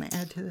that you want to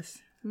add to this?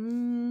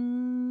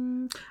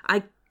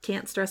 I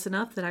can't stress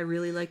enough that I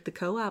really like the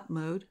co-op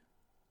mode.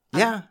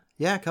 Yeah,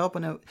 co-op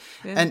mode.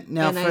 Yeah. And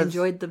I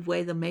enjoyed the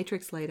way the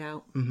Matrix laid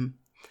out. Mm-hmm.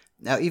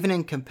 Now, even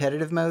in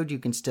competitive mode, you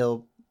can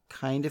still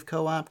kind of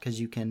co-op because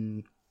you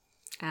can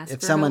ask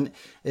if for someone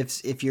help.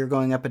 If you're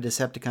going up a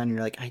Decepticon, and you're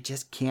like, I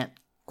just can't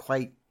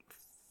quite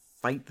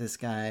fight this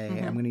guy. I'm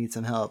going to need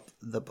some help.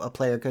 A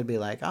player could be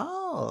like,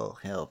 I'll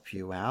help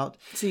you out.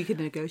 So you could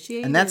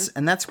negotiate. And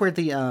that's where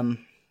the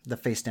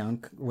face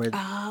down, where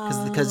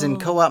because in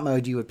co-op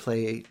mode you would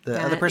play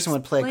the other person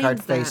would play a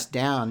card face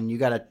down, and you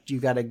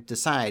gotta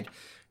decide.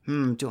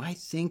 Do I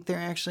think they're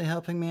actually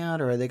helping me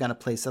out, or are they gonna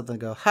play something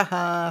and go,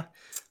 haha,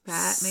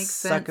 that makes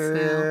sucker,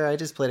 sense now. I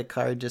just played a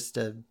card just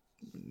to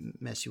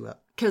mess you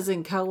up. Because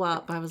in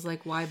co-op, I was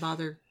like, why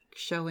bother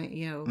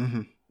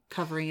showing,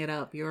 covering it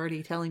up? You're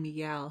already telling me,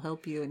 yeah, I'll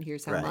help you, and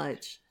here's how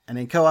much. And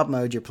in co-op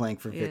mode, you're playing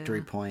for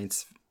victory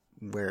points,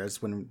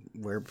 whereas when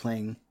we're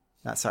playing,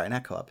 not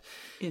co-op.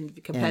 In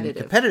competitive.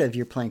 In competitive,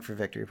 you're playing for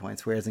victory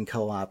points, whereas in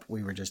co-op,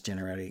 we were just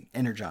generating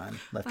energon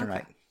left and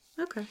right.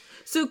 Okay.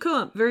 So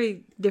co-op,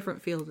 very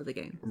different feel to the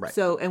game. Right.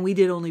 So, and we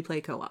did only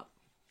play co-op.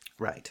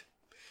 Right.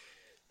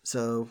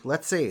 So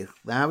let's see.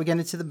 Now we get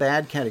into the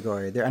bad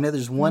category. I know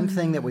there's one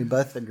thing that we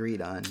both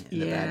agreed on in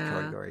the bad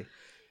category.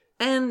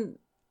 And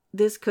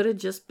this could have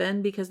just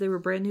been because they were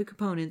brand new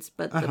components,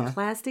 but the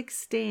plastic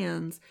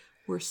stands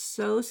were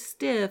so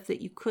stiff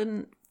that you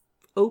couldn't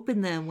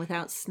open them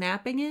without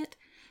snapping it.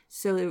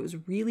 So it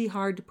was really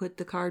hard to put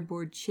the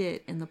cardboard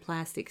chit in the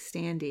plastic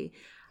standee.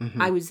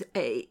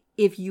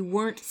 If you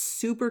weren't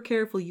super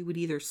careful, you would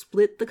either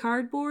split the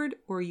cardboard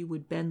or you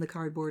would bend the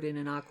cardboard in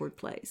an awkward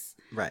place.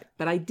 Right.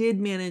 But I did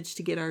manage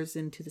to get ours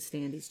into the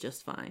standees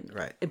just fine.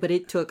 Right. But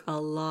it took a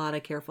lot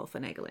of careful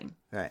finagling.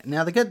 Right.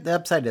 Now the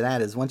upside to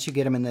that is once you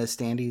get them in those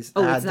standees,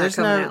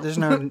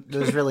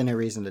 there's really no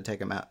reason to take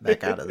them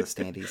back out of the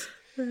standees.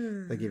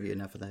 They give you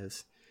enough of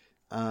those.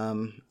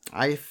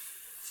 I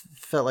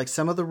felt like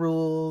some of the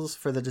rules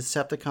for the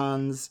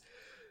Decepticons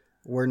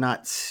were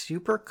not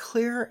super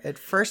clear at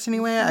first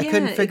anyway. I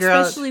couldn't figure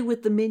out. Especially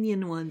with the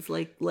minion ones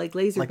like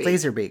Laserbeak. Like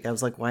Laserbeak. I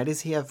was like, why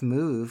does he have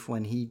move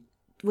when you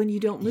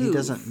don't move? He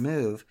doesn't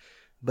move.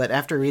 But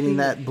after reading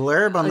that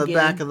blurb on the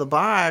back of the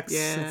box,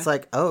 it's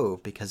like,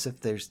 because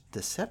if there's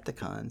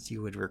Decepticons,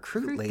 you would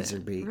recruit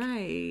Laserbeak.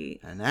 Right.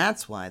 And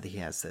that's why he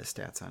has those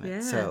stats on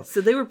it. Yeah.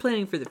 So they were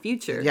planning for the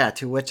future. Yeah,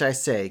 to which I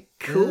say,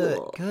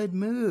 good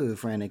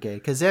move, Renegade.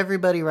 Because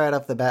everybody right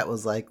off the bat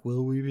was like,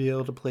 will we be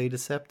able to play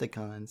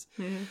Decepticons?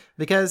 Mm-hmm.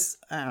 Because,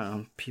 I don't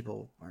know,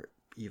 people are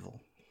evil.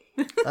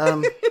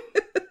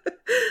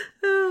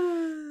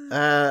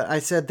 I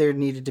said there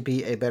needed to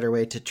be a better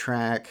way to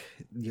track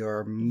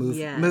your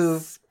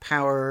move,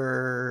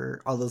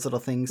 power, all those little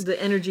things.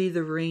 The energy,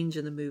 the range,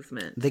 and the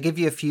movement. They give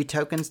you a few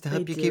tokens to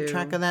help you keep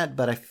track of that,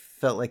 but I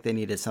felt like they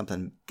needed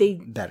something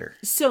better.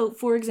 So,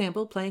 for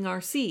example, playing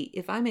RC,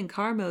 if I'm in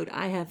car mode,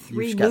 I have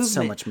 3 You've movement. got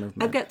so much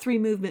movement. I've got 3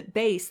 movement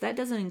base. That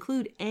doesn't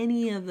include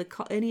any of the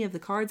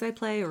cards I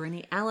play or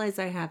any allies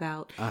I have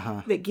out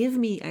that give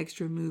me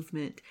extra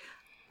movement.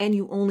 And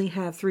you only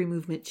have 3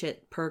 movement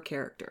chit per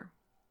character.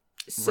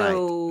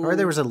 So, right. Or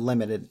there was a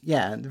limited,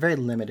 very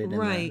limited.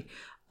 Right.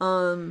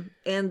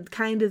 And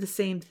kind of the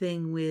same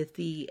thing with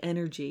the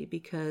energy,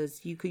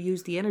 because you could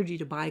use the energy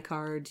to buy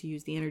cards,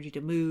 use the energy to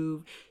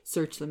move,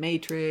 search the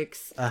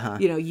matrix.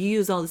 You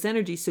use all this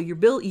energy, so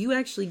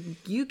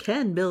you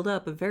can build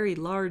up a very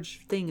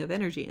large thing of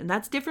energy, and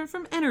that's different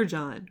from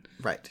Energon.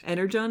 Right.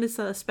 Energon is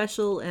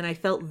special, and I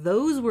felt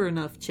those were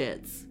enough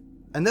chits.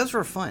 And those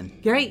were fun.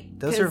 Right.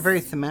 Those are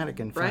very thematic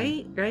and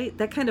fun. Right.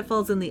 That kind of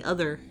falls in the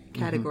other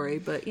category,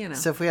 but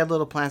So if we had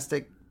little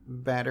plastic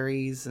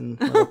batteries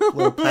and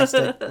little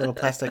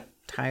plastic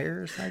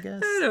tires, I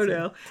guess. I don't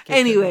know.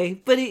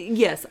 Anyway, but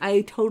yes,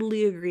 I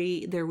totally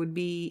agree. It would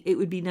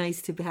be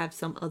nice to have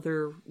some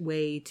other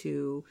way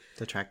to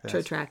track that.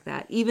 To track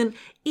that. Even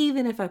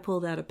if I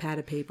pulled out a pad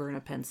of paper and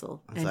a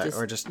pencil and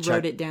just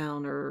wrote it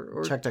down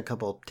or chucked a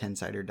couple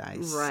 10-sider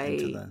dice. Right.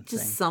 Into the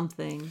just thing.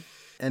 Something.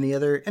 Any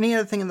other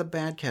thing in the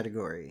bad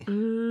category?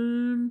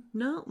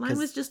 No, mine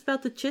was just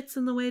about the chits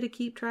and the way to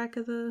keep track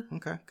of the...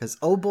 Okay, because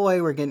oh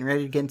boy, we're getting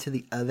ready to get into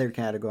the other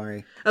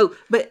category. Oh,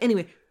 but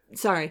anyway,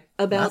 sorry.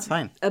 That's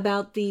fine.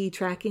 About the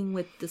tracking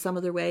with some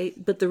other way,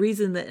 but the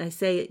reason that I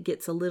say it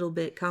gets a little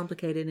bit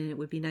complicated and it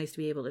would be nice to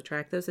be able to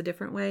track those a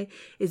different way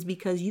is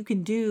because you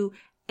can do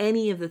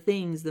any of the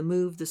things, the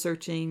move, the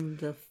searching,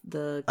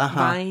 the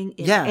buying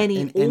in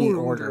any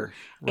order.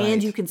 Right.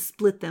 And you can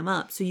split them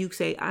up. So you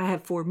say, I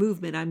have 4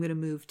 movement, I'm going to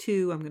move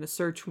 2, I'm going to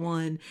search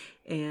 1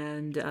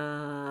 and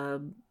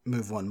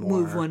move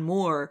 1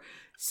 more.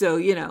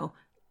 So,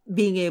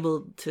 being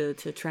able to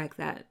track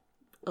that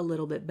a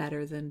little bit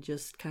better than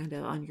just kind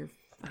of on your,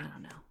 I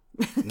don't know.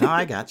 No,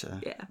 I gotcha.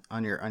 Yeah.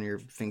 On your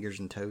fingers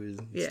and toes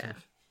and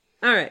stuff.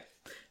 All right.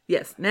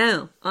 Yes.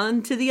 Now,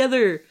 on to the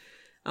other...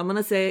 I'm going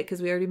to say it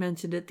because we already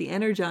mentioned it. The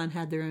Energon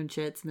had their own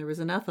chits, and there was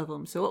enough of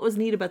them. So what was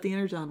neat about the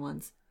Energon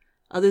ones?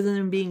 Other than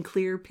them being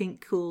clear, pink,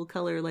 cool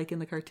color like in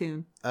the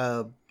cartoon.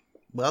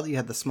 Well, you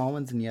had the small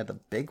ones and you had the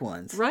big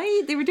ones.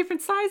 Right? They were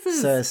different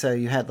sizes. So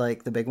you had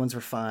like the big ones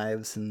were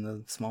 5s and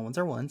the small ones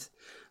are 1s.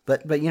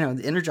 But the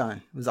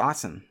Energon was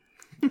awesome.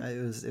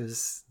 It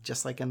was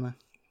just like in the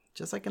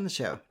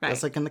show. Right.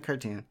 Just like in the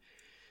cartoon.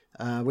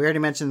 We already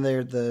mentioned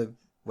the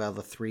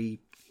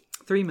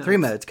 3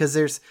 modes because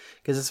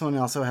this one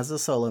also has a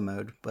solo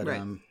mode, but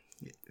right.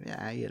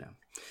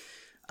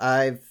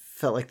 I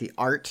felt like the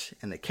art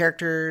and the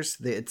characters,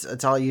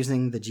 it's all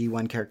using the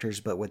G1 characters,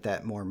 but with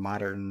that more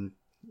modern,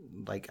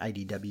 like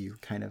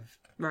IDW kind of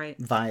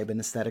vibe and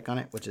aesthetic on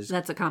it,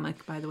 that's a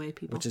comic, by the way,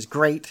 people, which is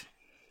great.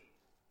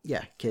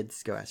 Yeah,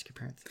 kids, go ask your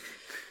parents.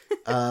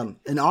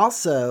 And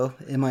also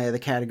in my other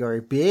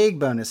category, big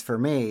bonus for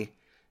me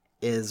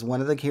is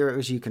one of the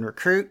heroes you can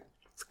recruit.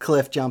 It's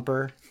Cliff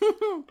Jumper.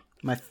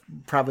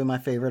 Probably my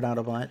favorite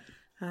Autobot.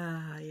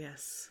 Ah,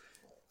 yes.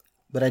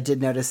 But I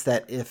did notice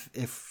that if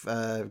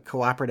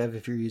cooperative,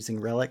 if you're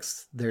using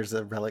relics, there's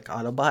a relic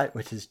Autobot,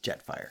 which is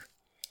Jetfire.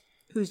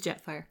 Who's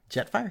Jetfire?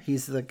 Jetfire.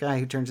 He's the guy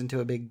who turns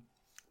into a big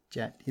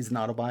jet. He's an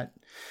Autobot.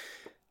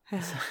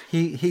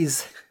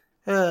 He's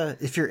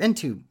if you're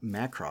into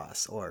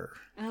Macross or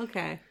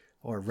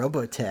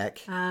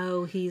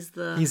Robotech. He's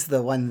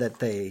the one that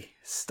they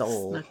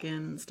stole. Snuck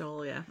in,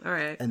 stole. Yeah. All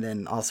right. And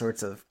then all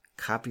sorts of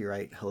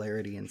copyright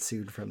hilarity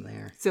ensued from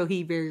there. So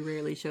he very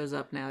rarely shows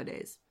up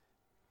nowadays.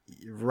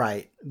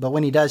 Right. But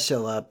when he does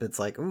show up, it's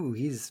like, ooh,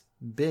 he's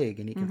big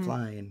and he can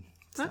fly and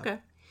stuff. Okay.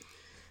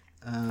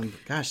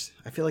 Gosh,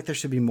 I feel like there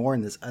should be more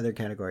in this other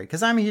category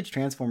because I'm a huge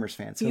Transformers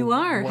fan. So you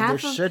are.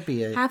 Half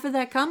of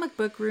that comic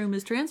book room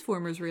is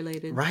Transformers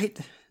related. Right.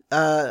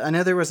 I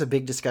know there was a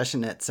big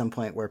discussion at some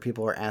point where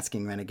people were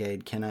asking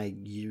Renegade, can I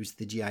use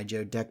the G.I.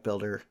 Joe deck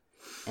builder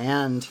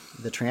and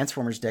the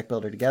Transformers deck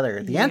builder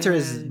together? The answer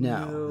is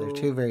no. They're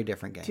 2 very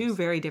different games. 2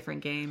 very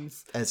different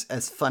games.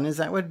 As fun as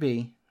that would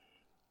be,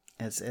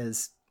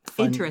 as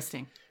fun,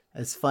 interesting,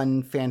 as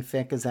fun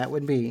fanfic as that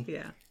would be,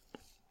 yeah,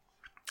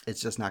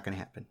 it's just not going to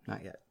happen.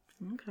 Not yet.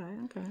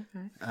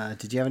 Okay.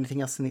 Did you have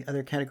anything else in the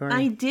other category?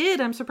 I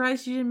did. I'm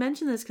surprised you didn't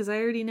mention this because I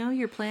already know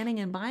you're planning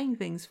and buying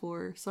things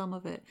for some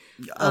of it.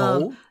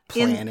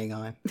 Planning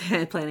on.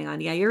 Planning on.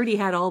 Yeah, you already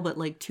had all but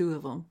like 2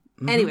 of them.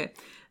 Mm-hmm. Anyway,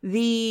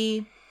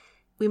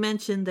 we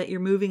mentioned that you're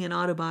moving an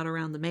Autobot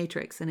around the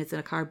Matrix and it's in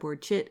a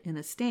cardboard chit in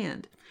a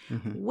stand.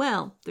 Mm-hmm.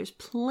 Well, there's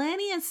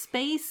plenty of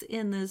space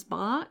in this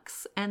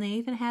box, and they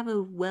even have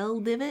a well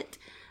divot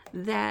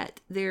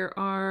that there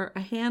are a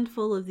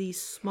handful of these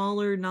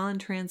smaller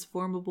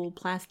non-transformable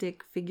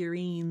plastic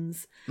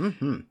figurines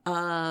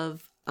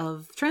of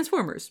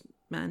Transformers.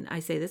 And I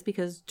say this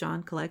because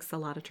John collects a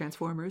lot of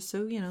Transformers,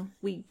 so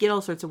we get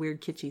all sorts of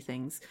weird kitschy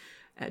things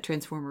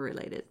Transformer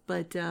related.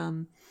 But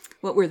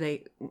what were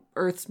they?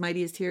 Earth's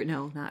Mightiest Hero?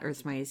 No, not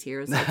Earth's Mightiest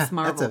Heroes. That's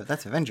Marvel.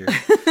 that's Avengers.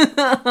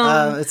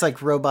 It's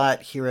like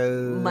Robot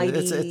Hero. Mighty.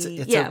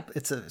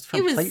 It's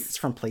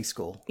from Play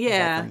School.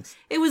 Yeah,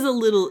 it was a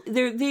little.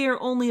 They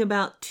are only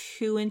about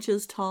 2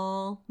 inches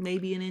tall,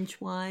 maybe an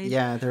inch wide.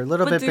 Yeah, they're a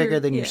little bit bigger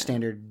than your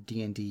standard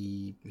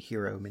D&D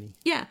hero mini.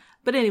 Yeah,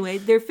 but anyway,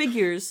 they're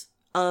figures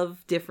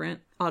of different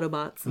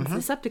Autobots and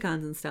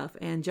Decepticons and stuff.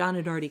 And John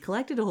had already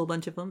collected a whole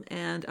bunch of them,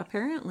 and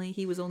apparently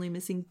he was only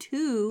missing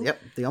 2. Yep,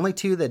 the only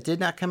 2 that did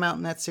not come out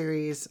in that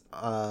series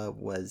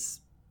was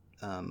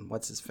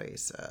what's his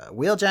face,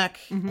 Wheeljack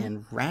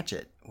and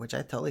Ratchet, which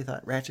I totally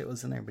thought Ratchet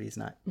was in there, but he's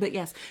not. But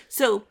yes,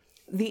 so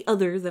the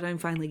other that I'm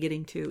finally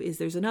getting to is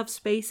there's enough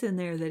space in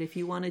there that if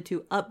you wanted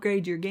to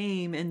upgrade your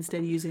game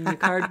instead of using the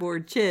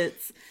cardboard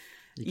chits,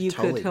 you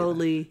could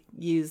totally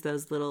use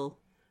those little.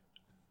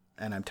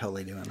 And I'm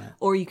totally doing that.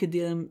 Or you could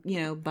do them,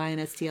 buy an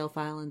STL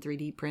file and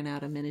 3D print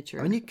out a miniature.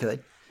 I mean, you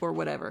could. Or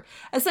whatever.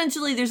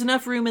 Essentially, there's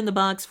enough room in the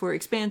box for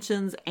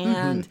expansions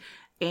and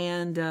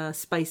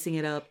spicing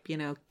it up,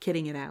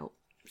 kitting it out.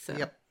 So.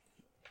 Yep.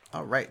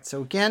 All right.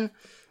 So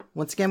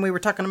once again, we were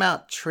talking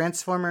about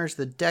Transformers,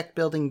 the deck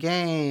building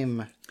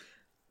game.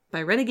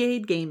 By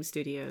Renegade Game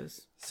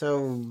Studios.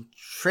 So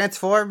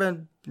transform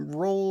and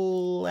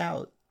roll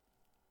out,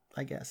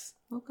 I guess.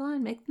 Well, go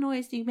on, make the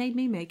noise. You made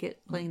me make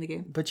it playing the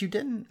game. But you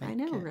didn't. I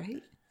know,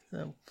 right?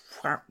 So,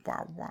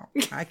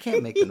 I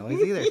can't make the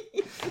noise either.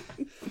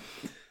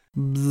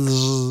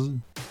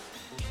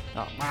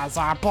 It was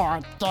a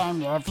board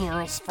game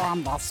reviews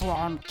from the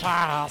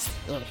Swarmcast.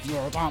 If you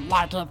don't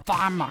like it,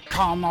 then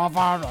come over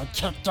and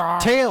kick your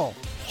tail.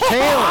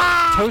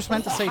 Toast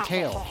meant to say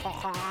tail.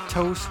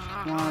 Toast.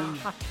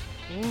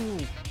 Ooh.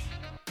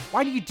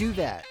 Why do you do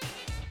that?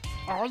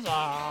 Oh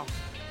yeah.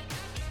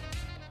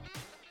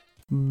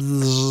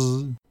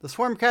 The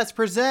Swarmcast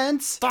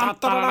presents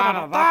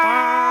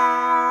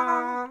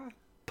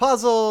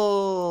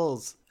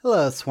puzzles.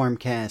 Hello,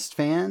 Swarmcast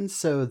fans.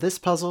 So this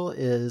puzzle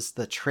is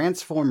the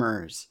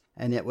Transformers,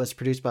 and it was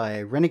produced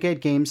by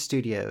Renegade Game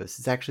Studios.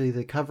 It's actually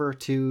the cover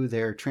to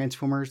their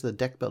Transformers: The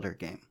Deck Builder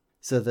game.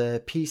 So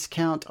the piece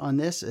count on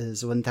this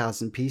is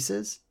 1,000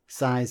 pieces.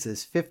 Size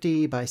is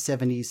 50 by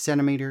 70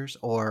 centimeters,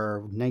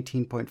 or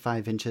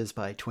 19.5 inches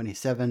by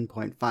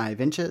 27.5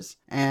 inches,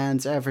 and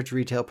its average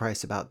retail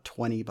price about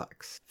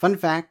 $20. Fun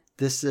fact,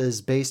 this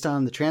is based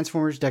on the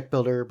Transformers Deck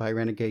Builder by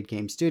Renegade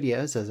Game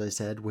Studios, as I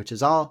said, which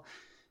is all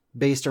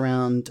based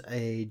around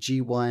a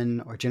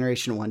G1 or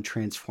Generation 1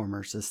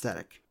 Transformers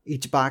aesthetic.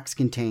 Each box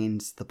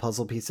contains the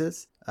puzzle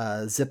pieces,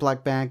 a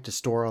Ziploc bag to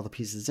store all the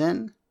pieces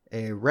in,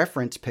 a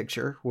reference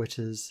picture, which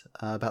is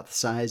about the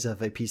size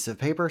of a piece of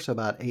paper, so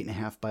about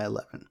 8.5 by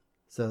 11.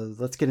 So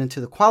let's get into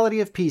the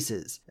quality of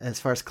pieces. As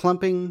far as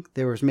clumping,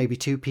 there was maybe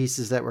 2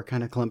 pieces that were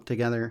kind of clumped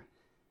together.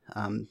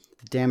 The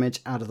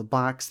damage out of the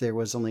box, there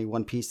was only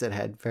 1 piece that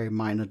had very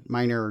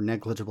minor or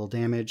negligible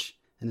damage.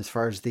 And as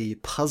far as the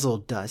puzzle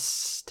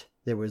dust,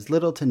 there was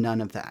little to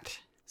none of that.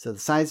 So the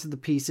size of the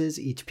pieces,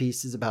 each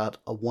piece is about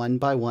a 1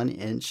 by 1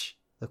 inch.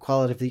 The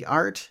quality of the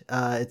art,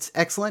 it's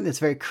excellent. It's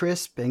very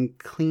crisp and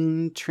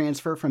clean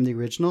transfer from the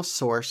original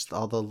source.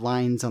 All the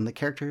lines on the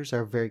characters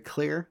are very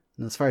clear.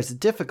 And as far as the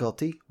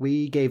difficulty,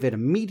 we gave it a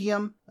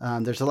medium.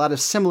 There's a lot of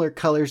similar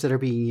colors that are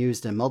being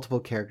used in multiple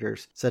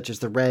characters, such as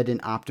the red in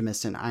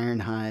Optimus and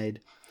Ironhide,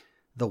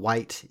 the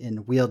white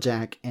in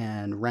Wheeljack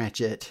and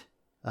Ratchet,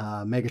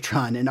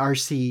 Megatron, and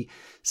RC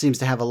seems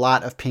to have a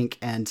lot of pink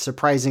and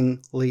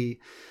surprisingly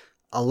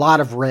a lot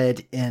of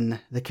red in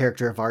the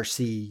character of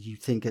RC. You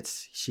think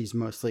she's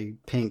mostly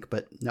pink,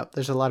 but nope,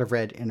 there's a lot of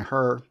red in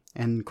her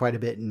and quite a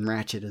bit in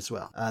Ratchet as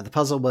well. The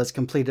puzzle was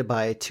completed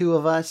by 2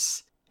 of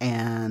us,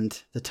 and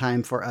the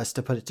time for us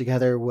to put it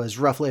together was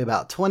roughly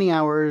about 20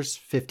 hours,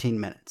 15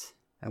 minutes.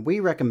 And we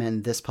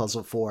recommend this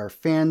puzzle for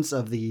fans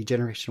of the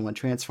Generation 1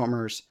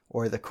 Transformers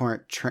or the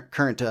current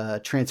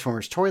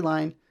Transformers toy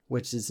line,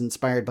 which is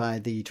inspired by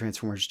the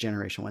Transformers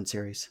Generation 1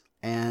 series.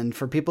 And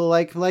for people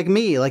like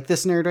me, like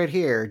this nerd right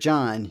here,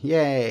 John,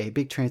 yay,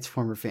 big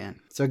Transformer fan.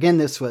 So again,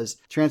 this was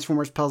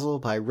Transformers Puzzle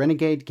by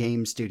Renegade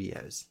Game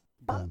Studios.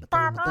 Podcast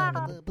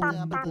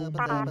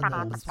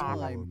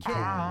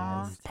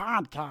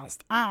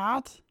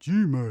at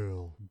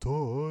gmail.com.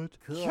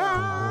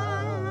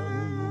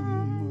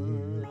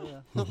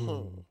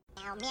 Meow,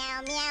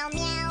 meow, meow,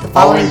 meow. The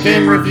following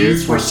game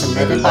reviews were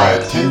submitted by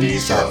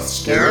attendees of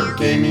Scarab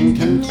Gaming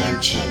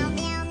Convention.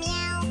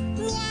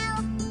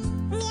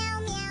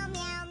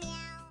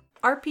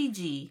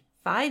 RPG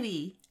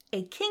 5e,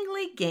 a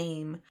kingly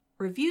game,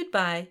 reviewed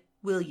by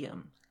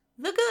William.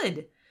 The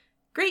Good.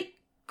 Great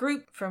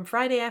group from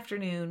Friday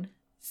afternoon.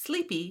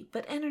 Sleepy,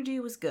 but energy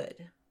was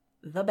good.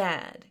 The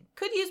Bad.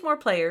 Could use more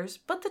players,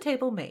 but the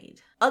table made.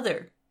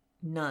 Other.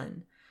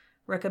 None.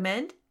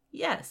 Recommend?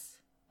 Yes.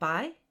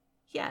 Buy?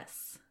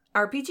 Yes.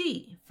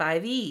 RPG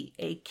 5e,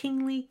 a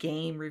kingly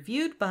game,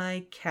 reviewed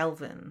by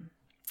Calvin.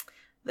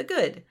 The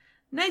Good.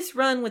 Nice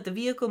run with the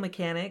vehicle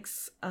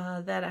mechanics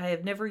that I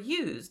have never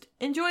used.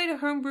 Enjoyed a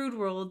homebrewed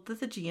world that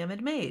the GM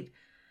had made.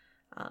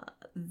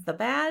 The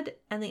Bad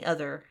and the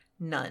Other.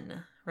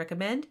 None.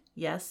 Recommend?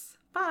 Yes.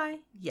 Buy?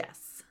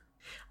 Yes.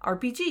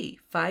 RPG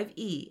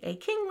 5e, a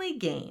kingly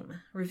game,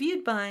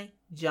 reviewed by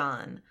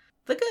John.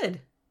 The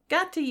Good.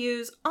 Got to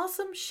use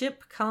awesome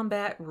ship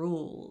combat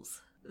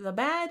rules. The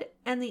Bad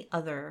and the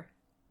Other.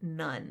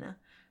 None.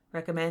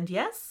 Recommend?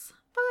 Yes.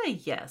 Buy?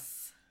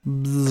 Yes.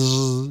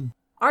 RPG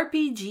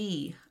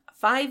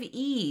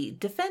 5e,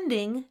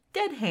 Defending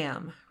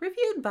Deadham,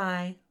 reviewed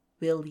by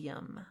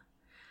William.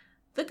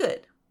 The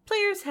Good.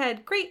 Players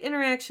had great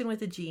interaction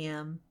with the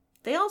GM.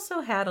 They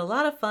also had a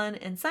lot of fun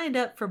and signed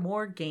up for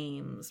more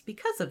games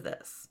because of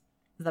this.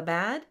 The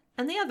Bad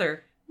and the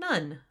Other.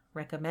 None.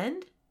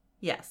 Recommend?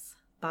 Yes.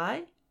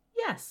 Buy?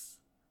 Yes.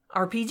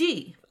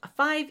 RPG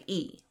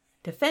 5e,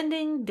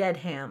 Defending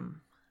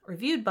Deadham,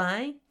 reviewed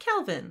by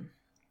Calvin.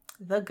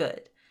 The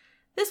Good.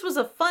 This was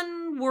a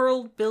fun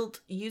world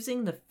built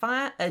using the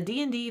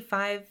D&D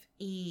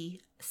 5e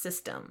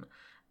system,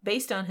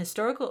 based on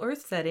historical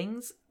Earth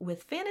settings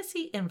with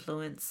fantasy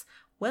influence,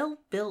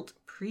 well-built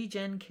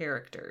pre-gen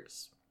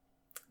characters.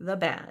 The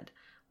Bad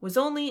was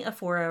only a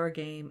 4-hour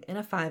game in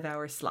a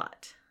 5-hour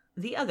slot.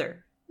 The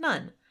Other,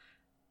 none.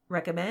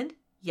 Recommend?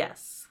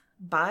 Yes.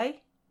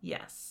 Buy?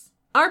 Yes.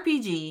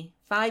 RPG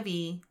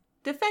 5e,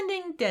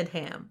 Defending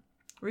Deadham,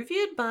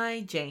 reviewed by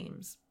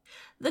James.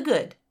 The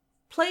Good.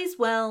 Plays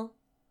well.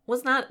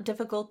 Was not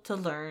difficult to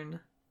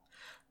learn.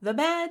 The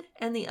Bad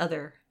and the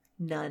Other.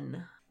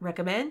 None.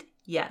 Recommend?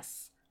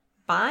 Yes.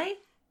 Buy?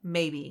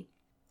 Maybe.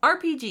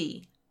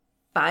 RPG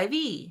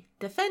 5e,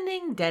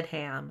 Defending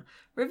Deadham,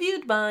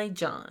 reviewed by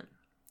John.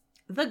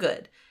 The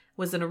Good.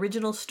 Was an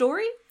original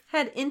story,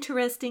 had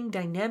interesting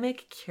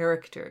dynamic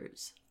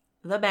characters.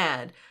 The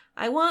Bad.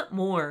 I want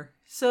more,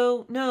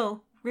 so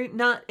no,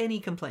 not any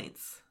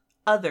complaints.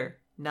 Other.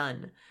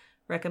 None.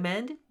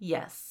 Recommend?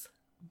 Yes.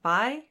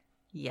 Buy?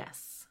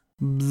 Yes.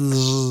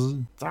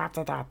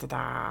 Type.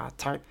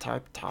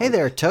 Hey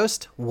there,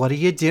 Toast. What are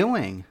you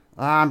doing?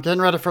 I'm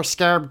getting ready for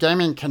Scarab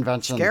Gaming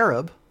Convention.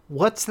 Scarab?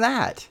 What's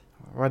that?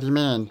 What do you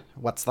mean?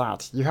 What's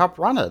that? You help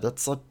run it.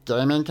 It's a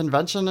gaming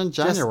convention in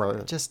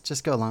January.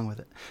 Just go along with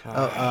it.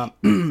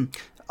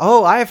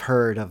 Oh, I've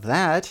heard of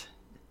that.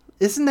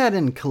 Isn't that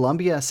in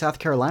Columbia, South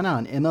Carolina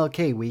on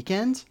MLK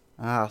weekend?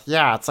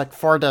 Yeah, it's like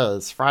 4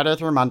 days, Friday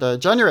through Monday,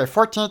 January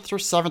 14th through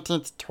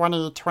 17th,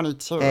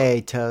 2022.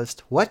 Hey,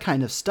 Toast, what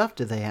kind of stuff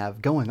do they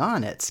have going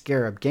on at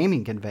Scarab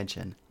Gaming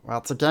Convention? Well,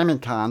 it's a gaming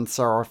con,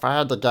 so if I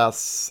had to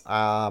guess,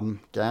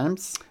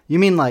 games? You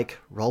mean like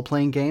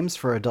role-playing games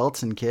for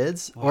adults and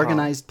kids?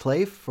 Organized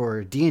play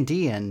for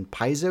D&D and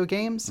Paizo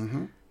games?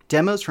 Mm-hmm.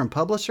 Demos from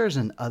publishers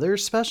and other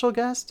special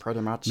guests?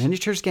 Pretty much.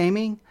 Miniatures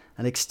gaming?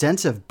 An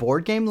extensive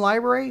board game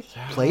library?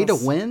 Yes. Play to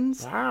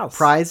wins? Yes.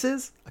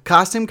 Prizes? A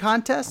costume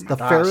contest? The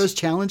gosh. Pharaoh's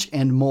Challenge?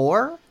 And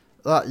more?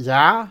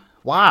 Yeah?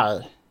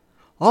 Why?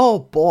 Oh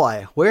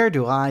boy, where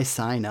do I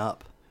sign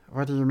up?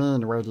 What do you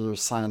mean, where do you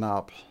sign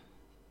up?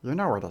 You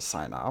know where to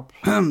sign up.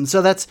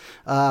 So that's,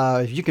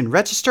 you can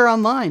register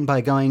online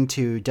by going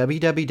to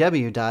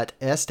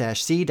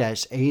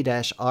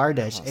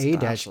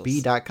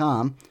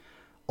www.s-c-a-r-a-b.com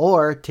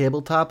or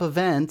tabletop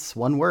events,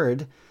 one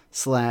word,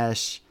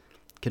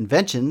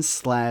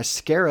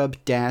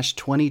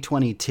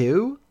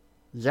 /conventions/scarab-2022.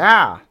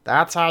 Yeah,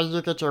 that's how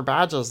you get your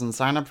badges and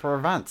sign up for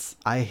events.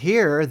 I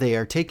hear they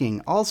are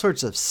taking all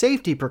sorts of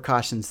safety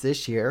precautions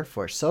this year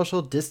for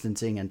social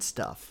distancing and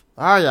stuff.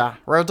 Oh yeah,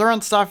 we're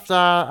doing stuff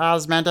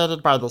as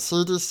mandated by the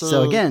CDC.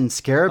 So again,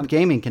 Scarab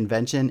Gaming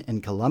Convention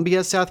in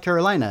Columbia, South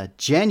Carolina,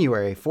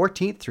 January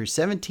 14th through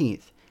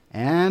 17th.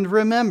 And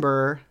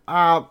remember...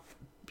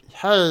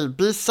 hey,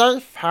 be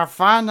safe, have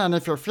fun, and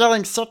if you're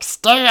feeling sick,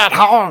 stay at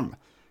home!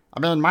 I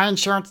mean, my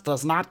insurance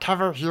does not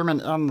cover human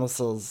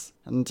illnesses.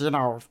 And,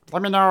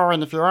 let me know,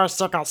 and if you are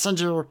sick, I'll send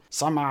you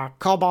some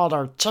cobalt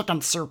or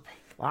chicken soup.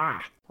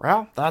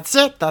 Well, that's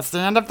it. That's the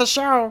end of the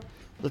show.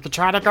 You can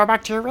try to go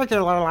back to your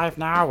regular life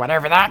now,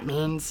 whatever that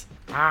means.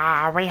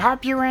 We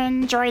hope you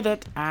enjoyed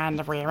it,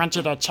 and we want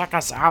you to check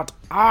us out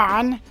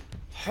on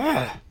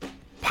Podbean,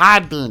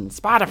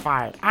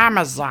 Spotify,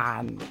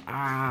 Amazon,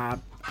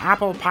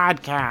 Apple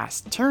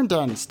Podcasts,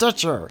 TuneIn,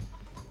 Stitcher.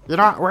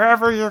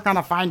 Wherever you're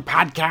gonna find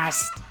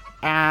podcasts,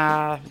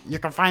 you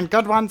can find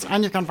good ones,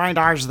 and you can find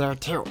ours there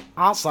too.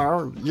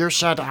 Also, you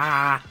should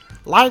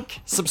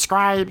like,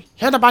 subscribe,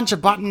 hit a bunch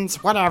of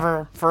buttons,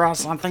 whatever, for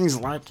us on things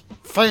like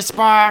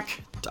Facebook,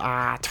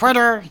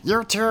 Twitter,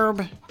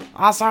 YouTube.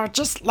 Also,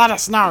 just let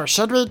us know.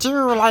 Should we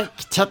do, like,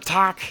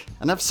 TikTok?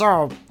 And if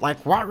so,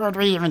 like, what would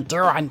we even do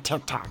on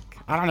TikTok?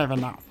 I don't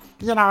even know.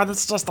 You know,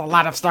 it's just a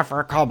lot of stuff for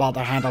a kobold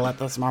to handle at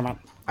this moment.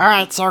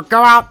 Alright, so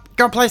go out,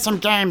 go play some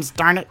games,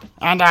 darn it.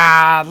 And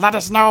let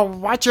us know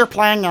what you're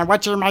playing and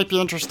what you might be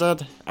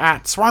interested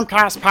at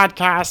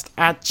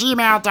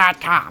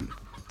swarmcastpodcast@gmail.com.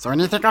 So when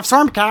you think of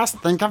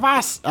Swarmcast, think of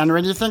us. And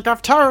when you think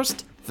of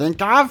Toast,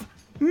 think of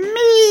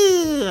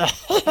me.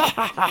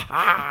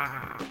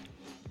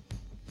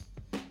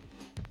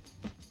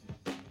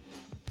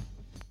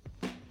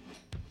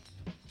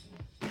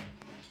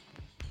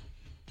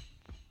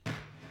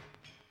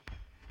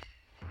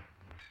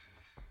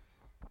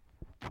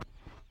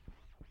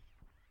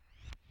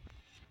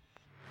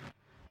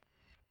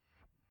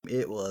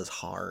 It was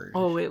hard.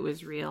 Oh, it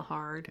was real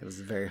hard. It was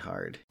very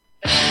hard.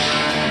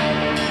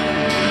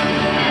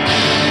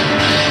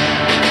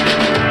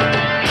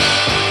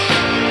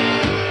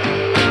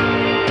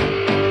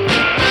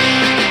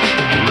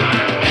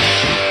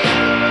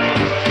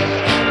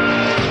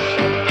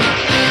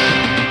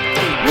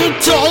 We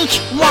take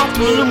what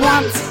we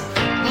want.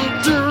 We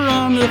do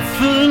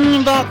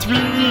anything that we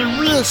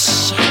wish.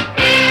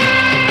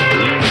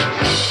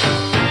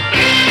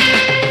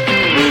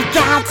 We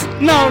got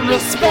no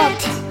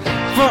respect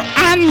for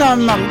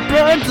animal,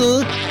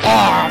 birdie,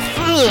 or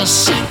fish.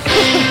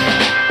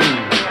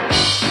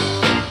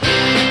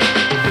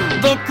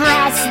 The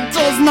grass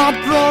does not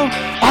grow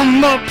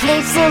on the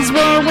places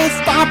where we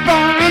stop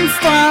and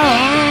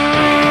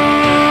stand.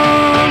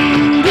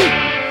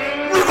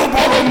 With a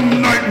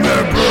bottom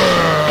nightmare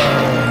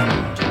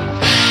brand.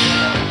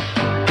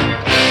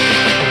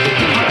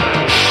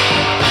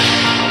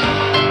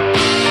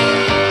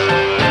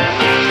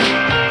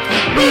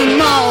 We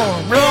know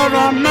we're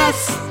a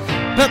mess,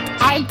 but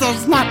I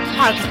does not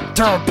like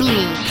to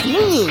be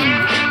clean.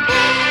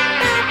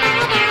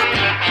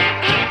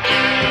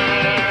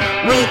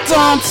 We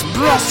don't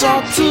brush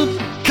our teeth,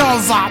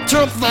 cause our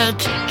toothache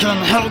can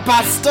help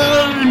us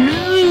stay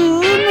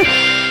mean.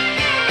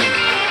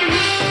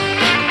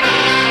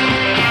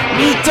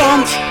 We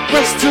don't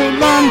wish to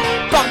learn,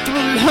 but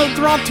we hate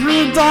what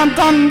we don't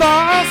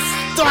understand.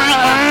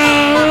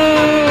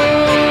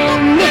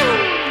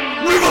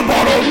 With a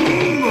bottom.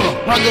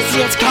 When you see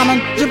it's coming,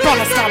 you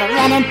better start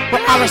running.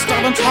 We're always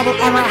starting trouble,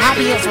 and we're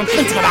happiest when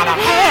things get out of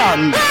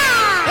hand.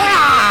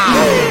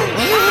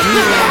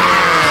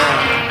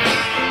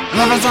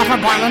 Livers are for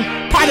boiling,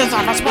 parties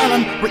are for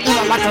spoiling. We eat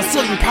it like a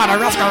sitting powder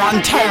restaurant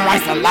and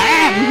terrorize the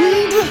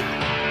land.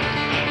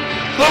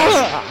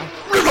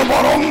 With a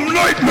bottom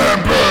nightmare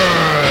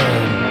band.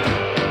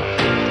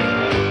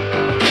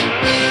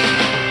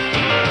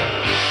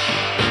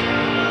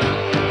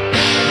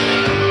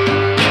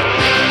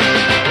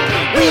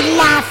 We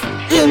laugh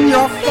in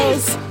your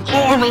face,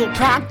 or we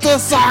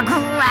practice our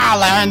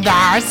growl and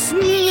our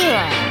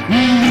sneer.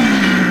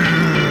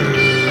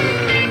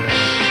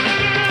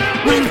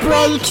 We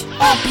break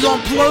up your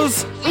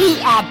place, we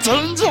are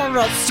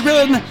dangerous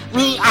when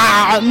we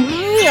are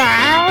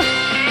near.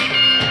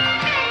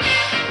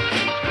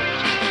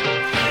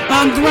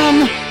 And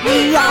when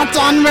we are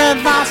done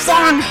with our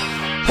song,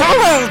 who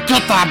will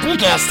get the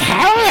biggest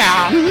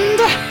hand?